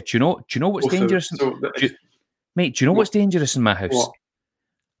 Kev, do you know what's dangerous? Mate, do you know what's dangerous in my house? What?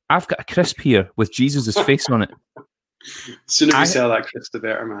 I've got a crisp here with Jesus' face on it. As soon as we sell that crisp, the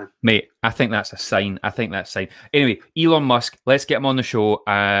better, man. Mate, I think that's a sign. Anyway, Elon Musk, let's get him on the show.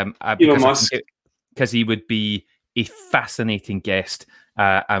 Elon Musk. Because he would be a fascinating guest.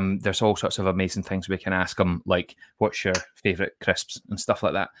 There's all sorts of amazing things we can ask him, like what's your favourite crisps and stuff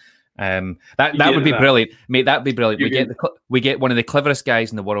like that. That would be brilliant, mate. That'd be brilliant. We get one of the cleverest guys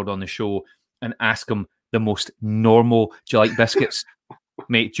in the world on the show and ask him the most normal. Do you like biscuits,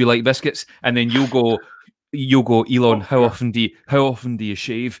 mate? Do you like biscuits? And then you'll go, Elon, how often do you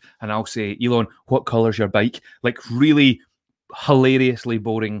shave? And I'll say, Elon, what colour's your bike? Like really hilariously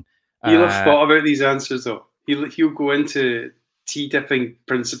boring. He'll have thought about these answers though. He'll go into tea dipping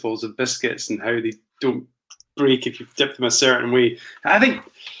principles of biscuits and how they don't break if you dip them a certain way. I think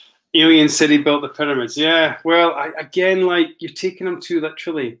Alien City built the pyramids. Yeah, well, you're taking them too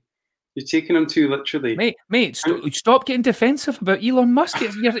literally. Mate, stop getting defensive about Elon Musk.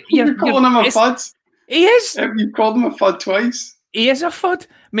 You're calling him a fud? He is. You've called him a fud twice. He is a fud,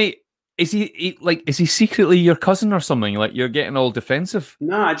 mate. Is he secretly your cousin or something? Like you're getting all defensive?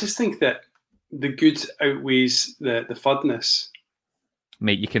 No, I just think that the good outweighs the fudness.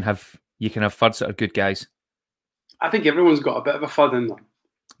 Mate, you can have fuds that are good guys. I think everyone's got a bit of a fud in them.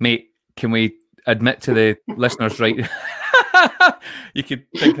 Mate, can we admit to the listeners, right? You could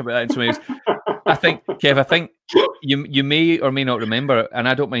think about that in some ways. I think, Kev, you may or may not remember, and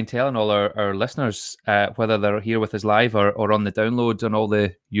I don't mind telling all our listeners, whether they're here with us live or on the download on all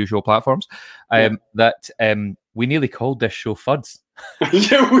the usual platforms, that we nearly called this show Fuds.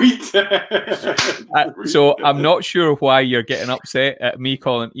 Yeah, we did. So I'm not sure why you're getting upset at me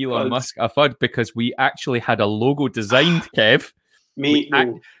calling Elon Musk a FUD, because we actually had a logo designed, Kev.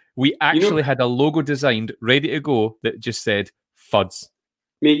 We actually had a logo designed, ready to go, that just said Fuds.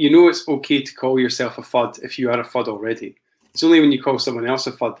 Mate, you know it's okay to call yourself a FUD if you are a FUD already. It's only when you call someone else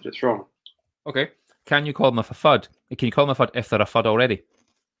a FUD that it's wrong. Okay. Can you call them a FUD? Can you call them a FUD if they're a FUD already?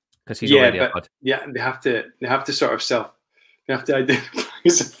 Because he's already a FUD. Yeah, they have to sort of they have to identify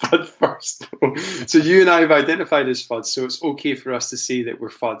as a FUD first. So you and I have identified as FUDs, so it's okay for us to say that we're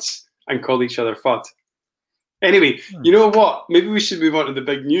FUDs and call each other FUD. Anyway, you know what? Maybe we should move on to the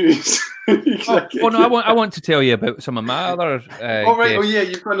big news. I want to tell you about some of my other. All right. Oh yeah,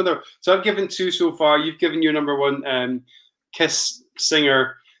 you've got another. So I've given two so far. You've given your number one, Kiss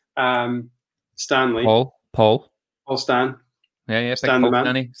singer, Stanley. Paul Stan. Yeah. Stan Big the Paul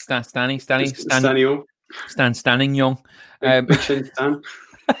man. Stanny. Stan Stanning Young. Big Shin Stan.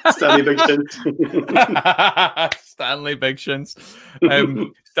 Stanley Big Shins. Stanley Big Shins.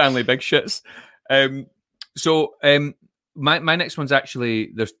 Stanley Big Shits. So my next one's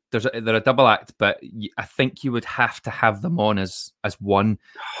actually they're a double act, but I think you would have to have them on as one.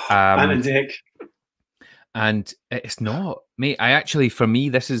 Ant and Dec. And it's not, mate. For me,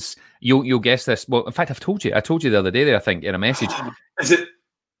 this is you'll guess this. Well, in fact, I told you the other day there, I think, in a message. Is it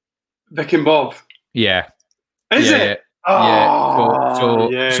Vic and Bob? Yeah. Is it? Yeah.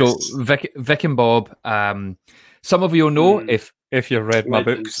 Yes. So Vic and Bob. Some of you will know if you've read my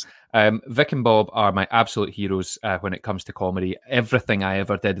books. Vic and Bob are my absolute heroes when it comes to comedy. Everything I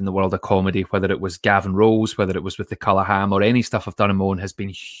ever did in the world of comedy, whether it was Gavin Rose, whether it was with the Colour Ham, or any stuff I've done on my own, has been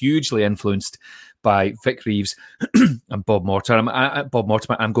hugely influenced by Vic Reeves and Bob Mortimer. Bob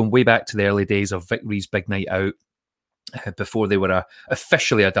Mortimer. I'm going way back to the early days of Vic Reeves' Big Night Out, before they were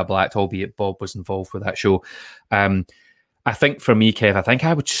officially a double act, albeit Bob was involved with that show. I think for me, Kev, I think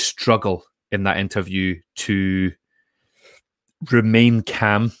I would struggle in that interview to remain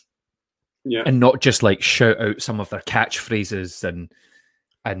calm. Yeah. And not just like shout out some of their catchphrases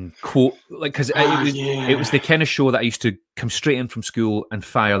and quote, like, because it was the kind of show that I used to come straight in from school and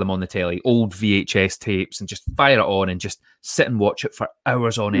fire them on the telly, old VHS tapes, and just fire it on and just sit and watch it for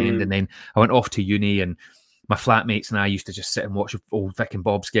hours on end. And then I went off to uni, and my flatmates and I used to just sit and watch old Vic and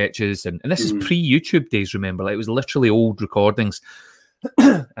Bob sketches. And this is pre-YouTube days, remember? Like, it was literally old recordings.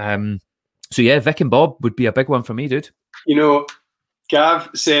 So yeah, Vic and Bob would be a big one for me, dude. You know, Gav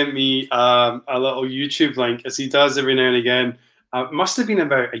sent me a little YouTube link, as he does every now and again. It must have been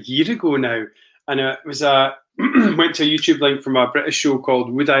about a year ago now, and it was went to a YouTube link from a British show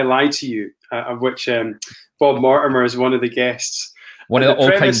called Would I Lie to You, of which Bob Mortimer is one of the guests. One of the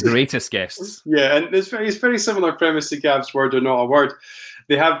all-time greatest guests. Yeah, and it's very similar premise to Gav's Word or Not a Word.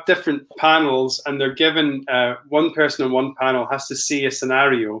 They have different panels, and they're given one person on one panel has to say a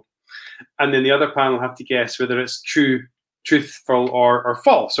scenario, and then the other panel have to guess whether it's truthful or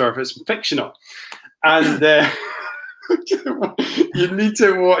false, or if it's fictional. And you need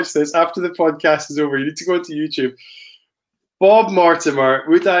to watch this after the podcast is over. You need to go to YouTube. Bob Mortimer,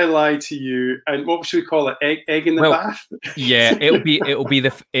 Would I Lie to You? And what should we call it? Egg in the bath? Yeah, it'll be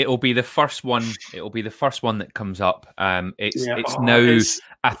the first one. It'll be the first one that comes up. I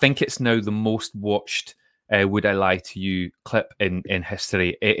think it's now the most watched Would I Lie to You clip in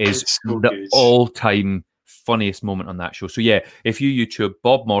history. It is so the good. All-time funniest moment on that show. So yeah, if you YouTube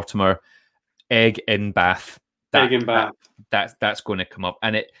Bob Mortimer, egg in bath, that's going to come up,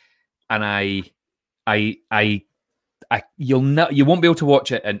 you won't be able to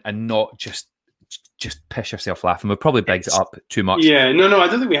watch it and not just piss yourself laughing. We've probably bigged it up too much. Yeah, no, I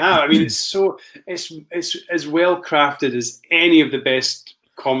don't think we have. I mean, it's as well crafted as any of the best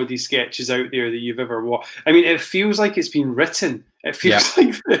comedy sketches out there that you've ever watched. I mean, it feels like it's been written. It feels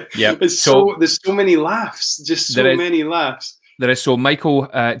like there's so many laughs, just so many laughs. There is. So Michael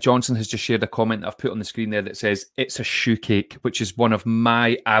Johnson has just shared a comment that I've put on the screen there that says, "It's a shoe cake," which is one of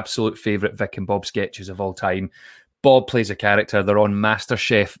my absolute favourite Vic and Bob sketches of all time. Bob plays a character. They're on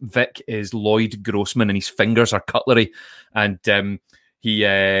MasterChef. Vic is Lloyd Grossman, and his fingers are cutlery. And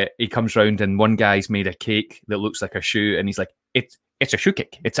he comes round, and one guy's made a cake that looks like a shoe, and he's like, "It's a shoe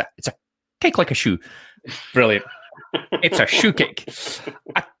cake. It's a cake like a shoe." Brilliant. It's a shoe cake.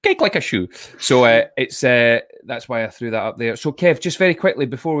 A cake like a shoe. So it's that's why I threw that up there. So Kev, just very quickly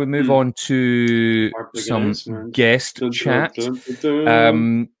before we move on to some guest chat,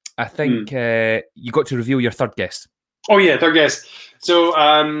 I think you got to reveal your third guest. Oh yeah, third guest. So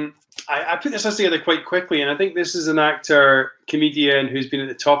I put this list together quite quickly, and I think this is an actor, comedian who's been at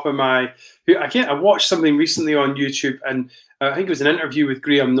the top of I watched something recently on YouTube, and I think it was an interview with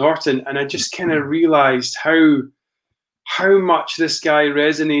Graham Norton, and I just kind of realised how much this guy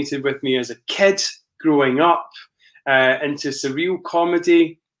resonated with me as a kid growing up into surreal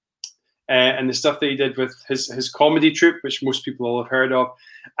comedy and the stuff that he did with his comedy troupe, which most people will have heard of.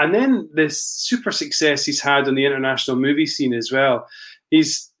 And then this super success he's had on the international movie scene as well.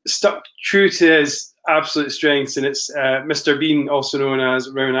 He's stuck true to his absolute strengths, and it's Mr. Bean, also known as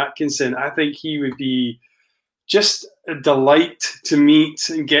Rowan Atkinson. I think he would be just a delight to meet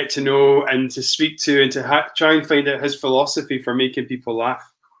and get to know and to speak to, and to try and find out his philosophy for making people laugh.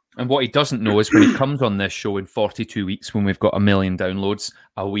 And what he doesn't know is when he comes on this show in 42 weeks, when we've got 1 million downloads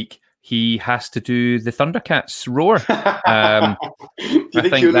a week, he has to do the Thundercats roar. Do you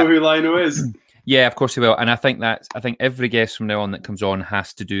think you'll know who Lionel is? Yeah, of course he will. And I think every guest from now on that comes on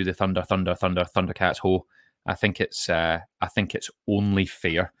has to do the Thundercats ho. I think it's only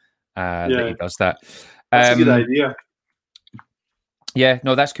fair that he does that. That's a good idea. Yeah,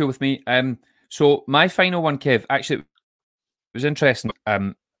 no, that's cool with me. So my final one, Kev, actually, it was interesting.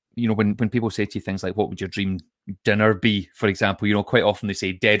 When people say to you things like, "What would your dream dinner be?" For example, quite often they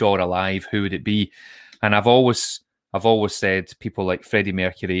say, "Dead or alive, who would it be?" And I've always said people like Freddie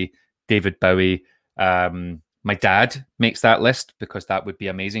Mercury, David Bowie. My dad makes that list because that would be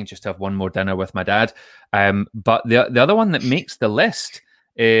amazing just to have one more dinner with my dad. But the other one that makes the list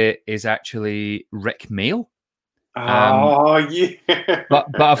is actually Rick Mail. Oh, yeah.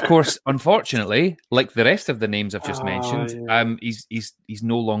 But of course, unfortunately, like the rest of the names I've just mentioned, yeah. he's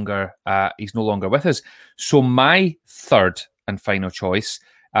no longer with us. So my third and final choice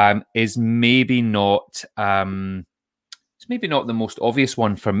is maybe not it's maybe not the most obvious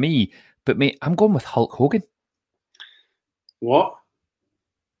one for me, but mate, I'm going with Hulk Hogan. What?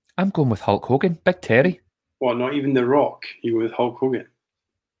 I'm going with Hulk Hogan, Big Terry. What? Not even The Rock? You go with Hulk Hogan?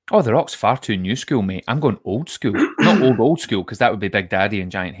 Oh, The Rock's far too new school, mate. I'm going old school. Not old school, because that would be Big Daddy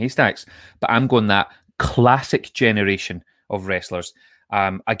and Giant Haystacks. But I'm going that classic generation of wrestlers.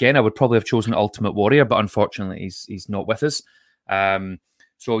 Again, I would probably have chosen Ultimate Warrior, but unfortunately, he's not with us.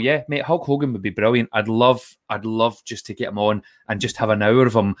 So yeah, mate, Hulk Hogan would be brilliant. I'd love just to get him on and just have an hour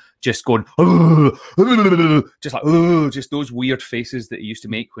of him just going, just like, just those weird faces that he used to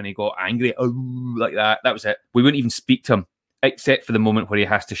make when he got angry, like that. That was it. We wouldn't even speak to him, except for the moment where he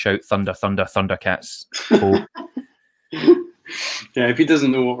has to shout "Thunder, Thunder, Thundercats." Oh. Yeah, if he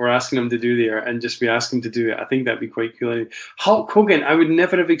doesn't know what we're asking him to do there and just we ask him to do it, I think that'd be quite cool. Hulk Hogan, I would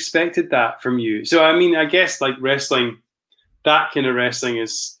never have expected that from you. So, I mean, I guess like wrestling, that kind of wrestling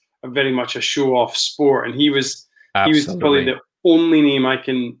is very much a show-off sport. And he was probably the only name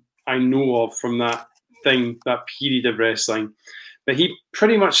I know of from that period of wrestling. But he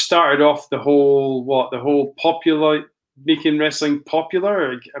pretty much started off the whole popular, making wrestling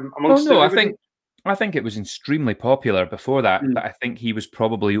popular amongst everybody. I think it was extremely popular before that, but I think he was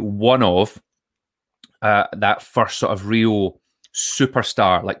probably one of that first sort of real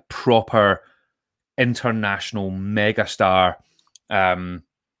superstar, like proper international megastar,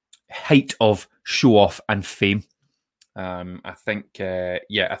 height of show off and fame. I think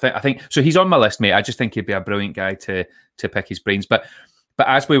so. He's on my list, mate. I just think he'd be a brilliant guy to pick his brains. But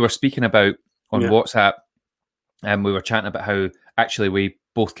as we were speaking about on WhatsApp, we were chatting about how actually we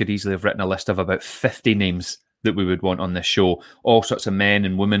both could easily have written a list of about 50 names that we would want on this show. All sorts of men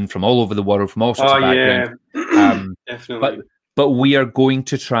and women from all over the world, from all sorts of backgrounds. Definitely. But we are going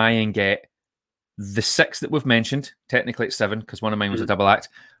to try and get the 6 that we've mentioned. Technically it's 7 because one of mine was a double act.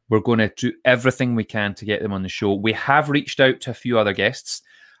 We're going to do everything we can to get them on the show. We have reached out to a few other guests.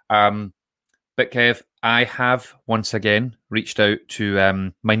 But Kev, I have once again reached out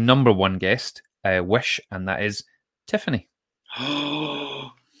to my number one guest, wish, and that is Tiffany.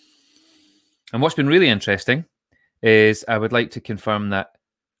 And what's been really interesting is I would like to confirm that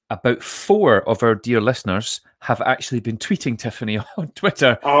about 4 of our dear listeners have actually been tweeting Tiffany on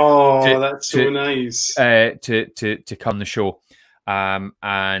Twitter. Oh, that's so nice. To come on the show. And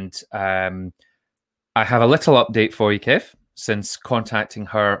I have a little update for you, Kev, since contacting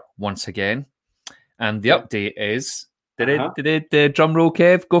her once again. And the update is... Did drum roll,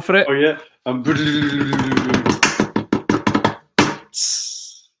 Kev? Go for it. Oh, yeah.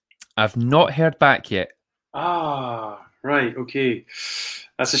 I've not heard back yet. Ah, right. Okay.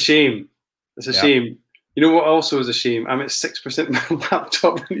 That's a shame. Shame. You know what also is a shame? I'm at 6% on my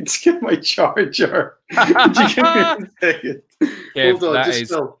laptop. I need to get my charger. Could you give me a second? Kev, hold on.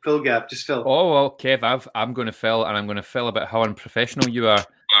 Just fill gap. Just fill. Oh, well, Kev, I'm going to fill, and I'm going to fill about how unprofessional you are.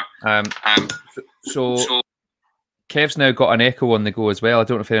 So Kev's now got an echo on the go as well. I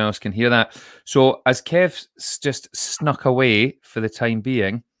don't know if anyone else can hear that. So as Kev's just snuck away for the time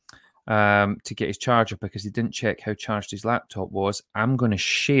being to get his charger because he didn't check how charged his laptop was, I'm going to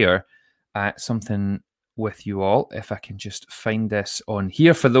share something with you all. If I can just find this on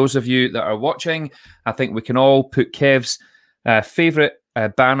here. For those of you that are watching, I think we can all put Kev's favourite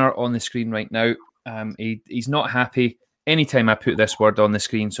banner on the screen right now. He's not happy anytime I put this word on the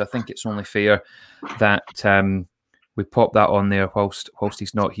screen, so I think it's only fair that we pop that on there whilst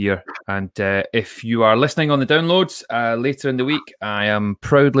he's not here. And if you are listening on the downloads later in the week, I am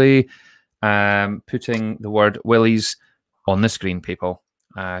proudly putting the word Willies on the screen, people,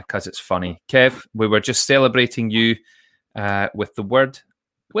 because it's funny. Kev, we were just celebrating you with the word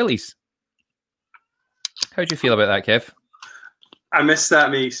Willies. How do you feel about that, Kev? I missed that,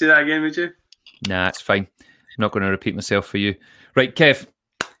 mate. Say that again, would you? Nah, it's fine. I'm not going to repeat myself for you. Right, Kev,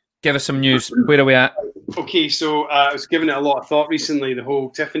 give us some news. Where are we at? Okay, so I was giving it a lot of thought recently, the whole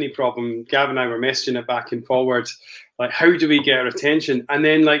Tiffany problem. Gav and I were messaging it back and forward. Like, how do we get her attention? And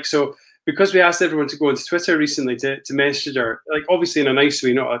then, so because we asked everyone to go onto Twitter recently to message her, like obviously in a nice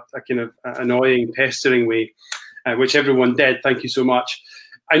way, not a kind of annoying, pestering way, which everyone did. Thank you so much.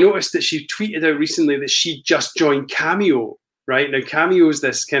 I noticed that she tweeted out recently that she just joined Cameo. Right now, Cameo is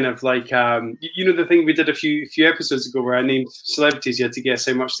this kind of like the thing we did a few episodes ago where I named celebrities. You had to guess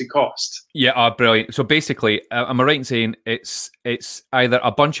how much they cost. Yeah, brilliant. So basically, am I right in saying it's either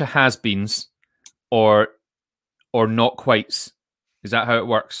a bunch of has-beens or not quites? Is that how it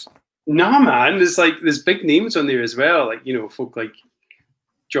works? Nah, man. There's big names on there as well. Like folk like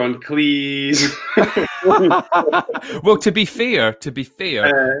John Cleese. Well, to be fair,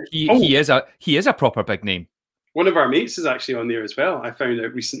 he is a proper big name. One of our mates is actually on there as well. I found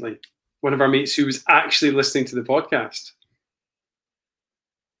out recently. One of our mates who was actually listening to the podcast.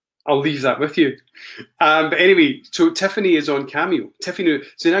 I'll leave that with you. But anyway, so Tiffany is on Cameo. Tiffany.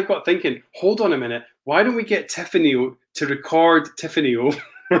 So then I got thinking, hold on a minute. Why don't we get Tiffany to record Tiffany?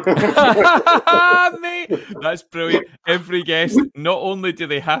 Mate, that's brilliant. Every guest, not only do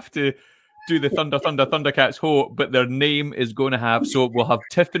they have to do the Thundercats Ho, but their name is going to have. So we'll have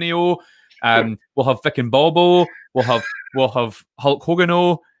Tiffany O. We'll have Vic and Bobo. We'll have Hulk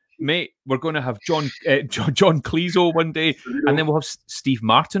Hogan. Mate, we're going to have John Cleese one day, and then we'll have Steve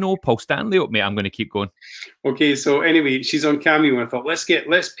Martin, Paul Stanley. Mate, I'm going to keep going. Okay, so anyway, she's on Cameo, and I thought let's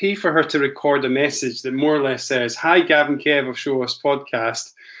pay for her to record a message that more or less says, "Hi, Gavin Kev of Show Us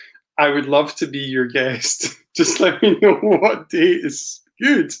Podcast. I would love to be your guest. Just let me know what date is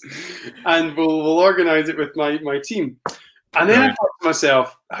good, and we'll organise it with my team." And then I thought to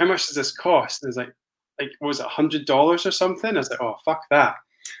myself, how much does this cost? And it's like was it $100 or something? I was like, oh, fuck that.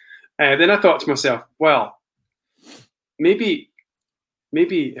 Then I thought to myself, well, maybe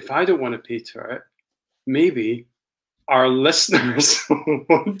if I don't want to pay for it, maybe our listeners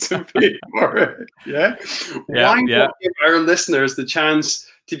want to pay for it. Yeah? Why not give our listeners the chance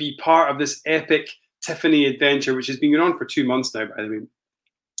to be part of this epic Tiffany adventure, which has been going on for 2 months now, by the way.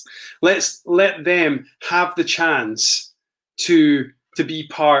 Let's let them have the chance to be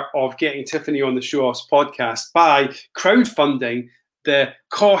part of getting Tiffany on the Show Offs podcast by crowdfunding the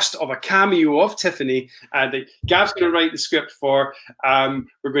cost of a cameo of Tiffany that Gav's going to write the script for.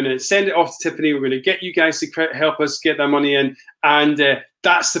 We're going to send it off to Tiffany. We're going to get you guys to help us get that money in. And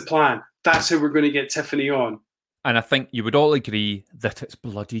that's the plan. That's how we're going to get Tiffany on. And I think you would all agree that it's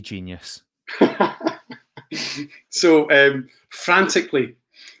bloody genius. So frantically,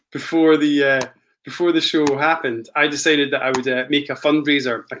 before the show happened, I decided that I would make a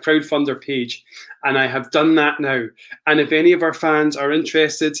fundraiser, a crowdfunder page, and I have done that now. And if any of our fans are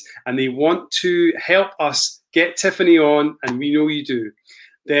interested and they want to help us get Tiffany on, and we know you do,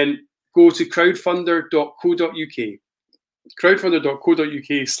 then go to crowdfunder.co.uk,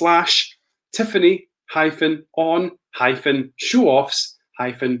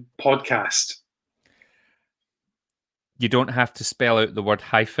 crowdfunder.co.uk/Tiffany-on-showoffs-podcast. You don't have to spell out the word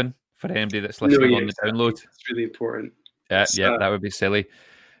hyphen for anybody that's listening on the download. It's really important. Yeah, that would be silly.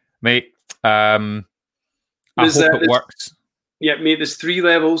 Mate, I hope it works. Yeah, mate, there's 3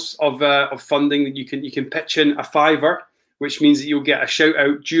 levels of funding that you can pitch in. A $5, which means that you'll get a shout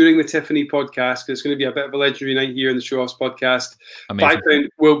out during the Tiffany podcast, because it's going to be a bit of a legendary night here in the Show Offs podcast. Amazing. £5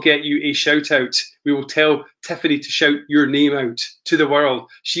 will get you a shout out. We will tell Tiffany to shout your name out to the world.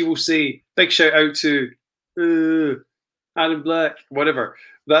 She will say, big shout out to Adam Black, whatever.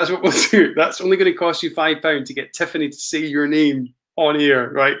 That's what we'll do. That's only going to cost you £5 to get Tiffany to say your name on air,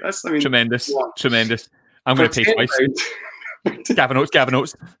 right? Tremendous. I'm going to pay twice. Gavin Oates.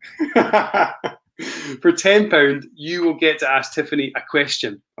 For £10, you will get to ask Tiffany a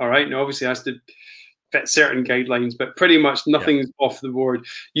question. All right. Now, obviously, it has to fit certain guidelines, but pretty much nothing's off the board.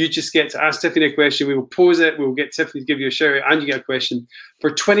 You just get to ask Tiffany a question. We will pose it. We will get Tiffany to give you a shout out, and you get a question. For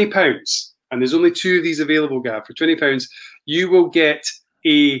 £20, and there's only 2 of these available, Gav. For £20, you will get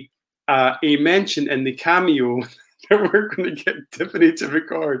a mention in the cameo that we're going to get Tiffany to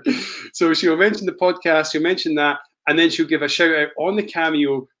record. So she'll mention the podcast, she'll mention that, and then she'll give a shout out on the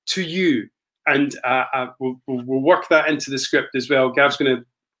cameo to you. And we'll work that into the script as well. Gav's going to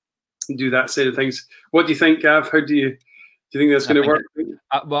do that side of things. What do you think, Gav? How do you think that's going to work?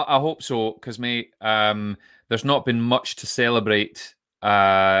 Well, I hope so, because, mate, there's not been much to celebrate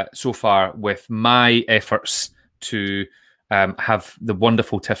so far with my efforts to have the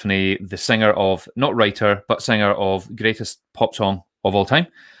wonderful Tiffany, the singer of, not writer, but singer of greatest pop song of all time,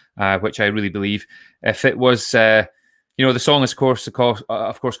 which I really believe. If it was, the song is of course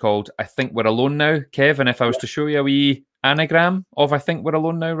called I Think We're Alone Now, Kev, and if I was to show you a wee anagram of I Think We're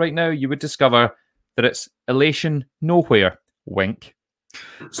Alone Now right now, you would discover that it's elation nowhere, wink.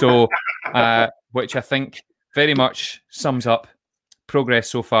 So, which I think very much sums up progress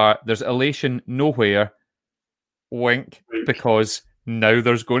so far. There's elation nowhere. Wink, because now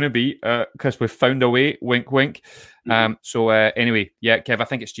there's going to be, because we've found a way. Wink, wink. So anyway, yeah, Kev, I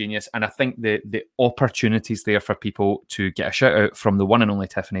think it's genius, and I think the opportunities there for people to get a shout out from the one and only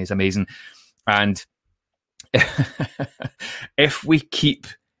Tiffany is amazing. And if we keep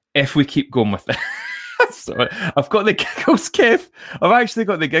going with it. So I've got the giggles, Kev. I've actually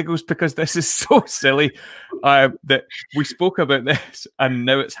got the giggles because this is so silly that we spoke about this and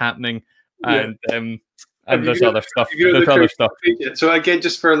now it's happening. And there's other stuff. There's other stuff. So again,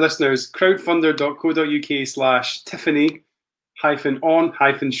 just for our listeners,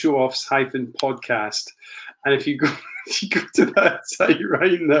 crowdfunder.co.uk/Tiffany-on-showoffs-podcast. And if you go to that site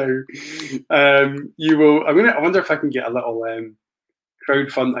right now, you will. I wonder if I can get a little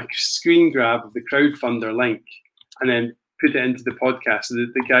crowdfund, a screen grab of the crowdfunder link, and then put it into the podcast so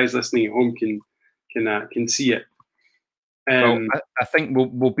that the guys listening at home can see it. Well, I think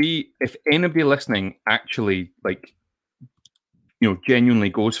we'll be, if anybody listening actually genuinely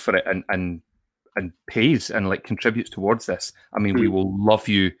goes for it and pays and contributes towards this, I mean, we will love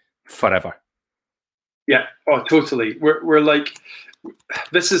you forever. Yeah. Oh, totally. We're like,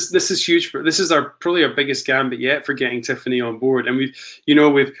 this is huge this is probably our biggest gambit yet for getting Tiffany on board. And we've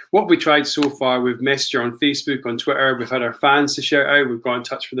what we tried so far, we've messaged her on Facebook, on Twitter, we've had our fans to shout out, we've got in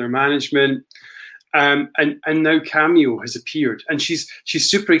touch with their management. And now Cameo has appeared, and she's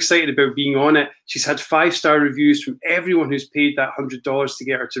super excited about being on it. She's had 5-star reviews from everyone who's paid that $100 to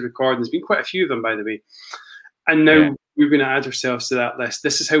get her to record. And there's been quite a few of them, by the way. And now we're going to add ourselves to that list.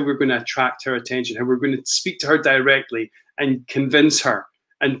 This is how we're going to attract her attention, how we're going to speak to her directly and convince her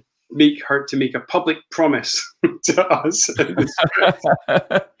and make her to make a public promise to us.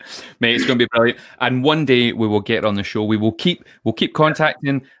 Mate, it's going to be brilliant. And one day we will get on the show. We'll keep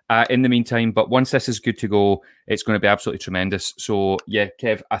contacting in the meantime. But once this is good to go, it's going to be absolutely tremendous. So yeah,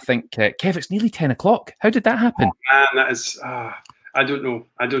 Kev, I think Kev, it's nearly 10 o'clock. How did that happen? Oh, man, that is. I don't know.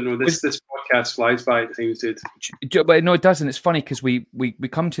 This podcast flies by. It seems, dude. But no, it doesn't. It's funny because we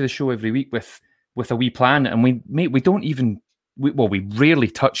come to the show every week with a wee plan, and we don't even. We rarely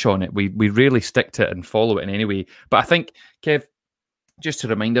touch on it. We rarely stick to it and follow it in any way. But I think, Kev, just to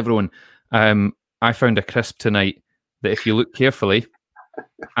remind everyone, I found a crisp tonight that, if you look carefully,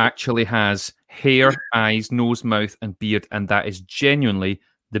 actually has hair, eyes, nose, mouth, and beard, and that is genuinely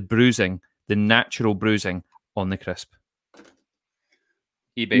the bruising, the natural bruising on the crisp.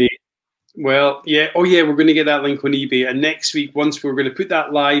 eBay. Well, yeah. Oh, yeah, we're going to get that link on eBay. And next week, once we're going to put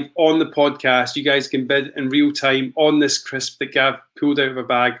that live on the podcast, you guys can bid in real time on this crisp that Gav pulled out of a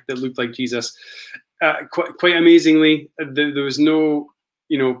bag that looked like Jesus. Quite amazingly, there was no,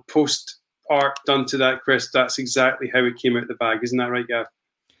 post art done to that crisp. That's exactly how it came out of the bag. Isn't that right, Gav?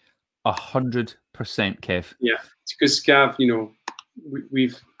 100%, Kev. Yeah. It's because, Gav,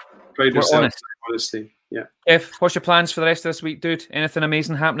 we've prided ourselves, honestly. Yeah. Kev, what's your plans for the rest of this week, dude? Anything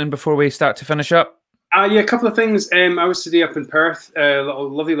amazing happening before we start to finish up? Yeah, a couple of things. I was today up in Perth, a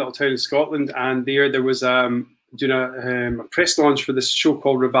lovely little town in Scotland, and there was doing a press launch for this show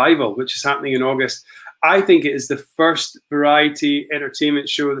called Revival, which is happening in August. I think it is the first variety entertainment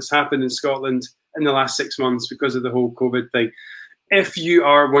show that's happened in Scotland in the last 6 months because of the whole COVID thing. If you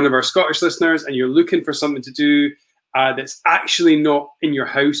are one of our Scottish listeners and you're looking for something to do that's actually not in your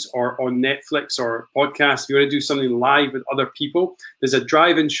house or on Netflix or podcast, if you want to do something live with other people, there's a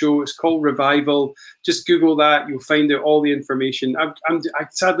drive-in show. It's called Revival. Just Google that. You'll find out all the information.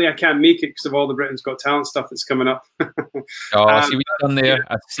 Sadly, I can't make it because of all the Britain's Got Talent stuff that's coming up. I see what you've done there.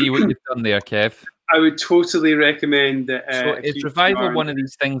 I see what you've done there, Kev. I would totally recommend that. So is Revival one of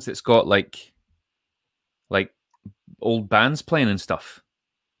these things that's got like old bands playing and stuff?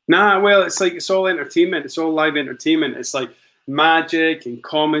 Nah, well, it's all entertainment. It's all live entertainment. It's like magic and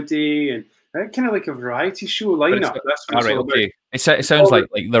comedy and kind of like a variety show lineup. That's what it's all about. Okay. It sounds like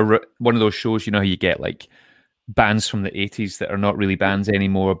they're one of those shows, how you get like bands from the 80s that are not really bands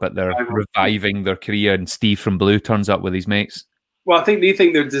anymore, but they're reviving their career, and Steve from Blue turns up with his mates. Well, I think they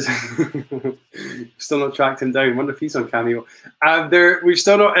think they're still not tracked him down. I wonder if he's on Cameo. We've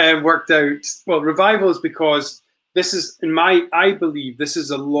still not worked out. Well, Revival is because this is, I believe, this is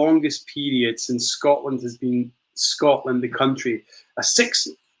the longest period since Scotland has been Scotland, the country. A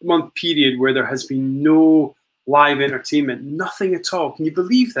 6-month period where there has been no live entertainment, nothing at all. Can you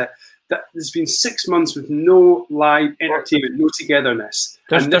believe that? That there's been 6 months with no live entertainment, no togetherness.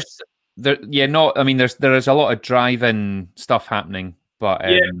 There is a lot of drive-in stuff happening, but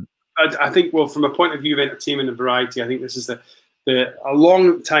I think, well, from a point of view of entertainment and variety, I think this is a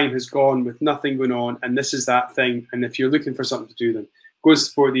long time has gone with nothing going on, and this is that thing. And if you're looking for something to do, then go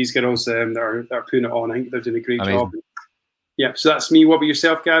support these girls that are putting it on. I think they're doing a great job. Yep. So that's me. What about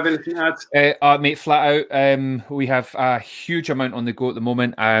yourself, Gav? Anything to add? Mate, flat out. We have a huge amount on the go at the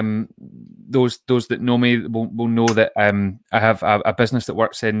moment. Those that know me will know that I have a business that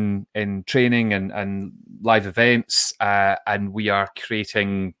works in training and live events, and we are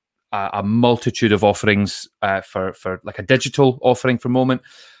creating a multitude of offerings for like a digital offering for the moment.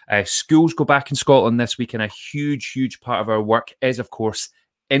 Schools go back in Scotland this week, and a huge part of our work is, of course,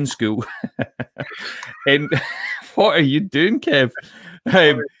 in school. In what are you doing, Kev?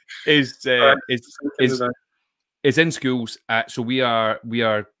 Is in schools. So we are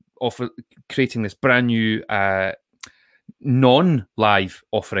creating this brand new non-live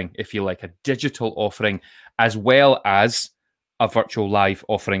offering, if you like, a digital offering, as well as a virtual live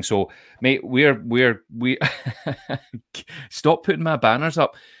offering. So, mate, we stop putting my banners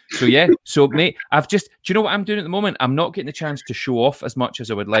up. So yeah, so mate, do you know what I'm doing at the moment? I'm not getting the chance to show off as much as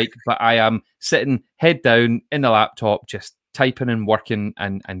I would like, but I am sitting head down in the laptop, just typing and working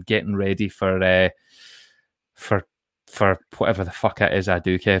and getting ready for whatever the fuck it is I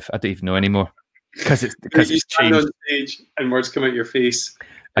do, Kev. I don't even know anymore because it's changed. On stage and words come out your face.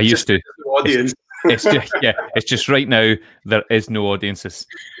 I used to. Audience. It's just right now there is no audiences.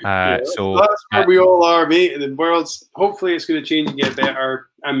 So that's where we all are, mate. The world's hopefully it's going to change and get better.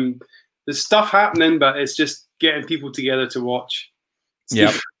 There's stuff happening, but it's just getting people together to watch.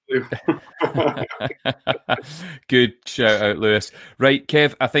 Yeah. Good shout out, Lewis. Right,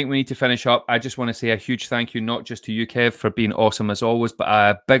 Kev, I think we need to finish up. I just want to say a huge thank you, not just to you, Kev, for being awesome as always, but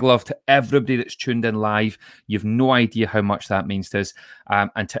a big love to everybody that's tuned in live. You've no idea how much that means to us.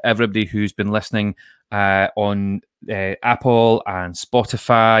 And to everybody who's been listening on Apple and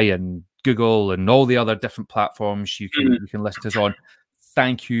Spotify and Google and all the other different platforms you can listen to us on.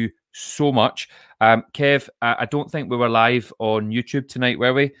 Thank you so much. Kev, I don't think we were live on YouTube tonight,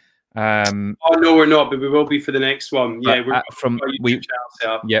 were we? Oh no, we're not, but we will be for the next one. Yeah, we're from our YouTube channel set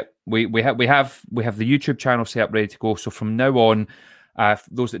up. Yeah, we have the YouTube channel set up ready to go. So from now on,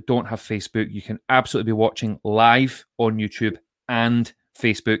 those that don't have Facebook, you can absolutely be watching live on YouTube and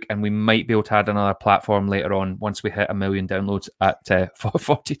Facebook, and we might be able to add another platform later on once we hit 1 million downloads at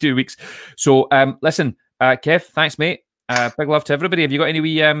 42 weeks. So listen, Kev, thanks, mate. Big love to everybody. Have you got any do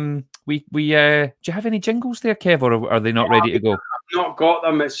you have any jingles there, Kev, or are they not ready to go? I've not got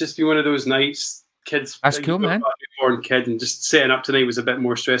them. It's just been one of those nights. Kids, that's cool, man. Newborn kid, and just setting up tonight was a bit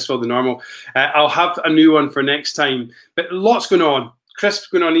more stressful than normal. I'll have a new one for next time. But lots going on. Crisp's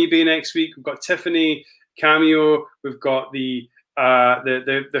going on eBay next week. We've got Tiffany, Cameo. We've got the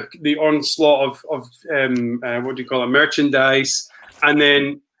onslaught of what do you call it, merchandise, and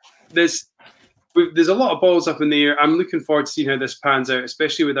then there's a lot of balls up in the air. I'm looking forward to seeing how this pans out,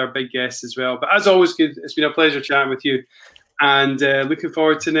 especially with our big guests as well. But as always, good. It's been a pleasure chatting with you, and looking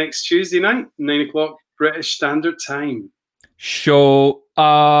forward to next Tuesday night, 9 o'clock British Standard Time. Show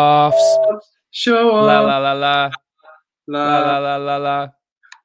offs. Show off. La la la la la la la la la.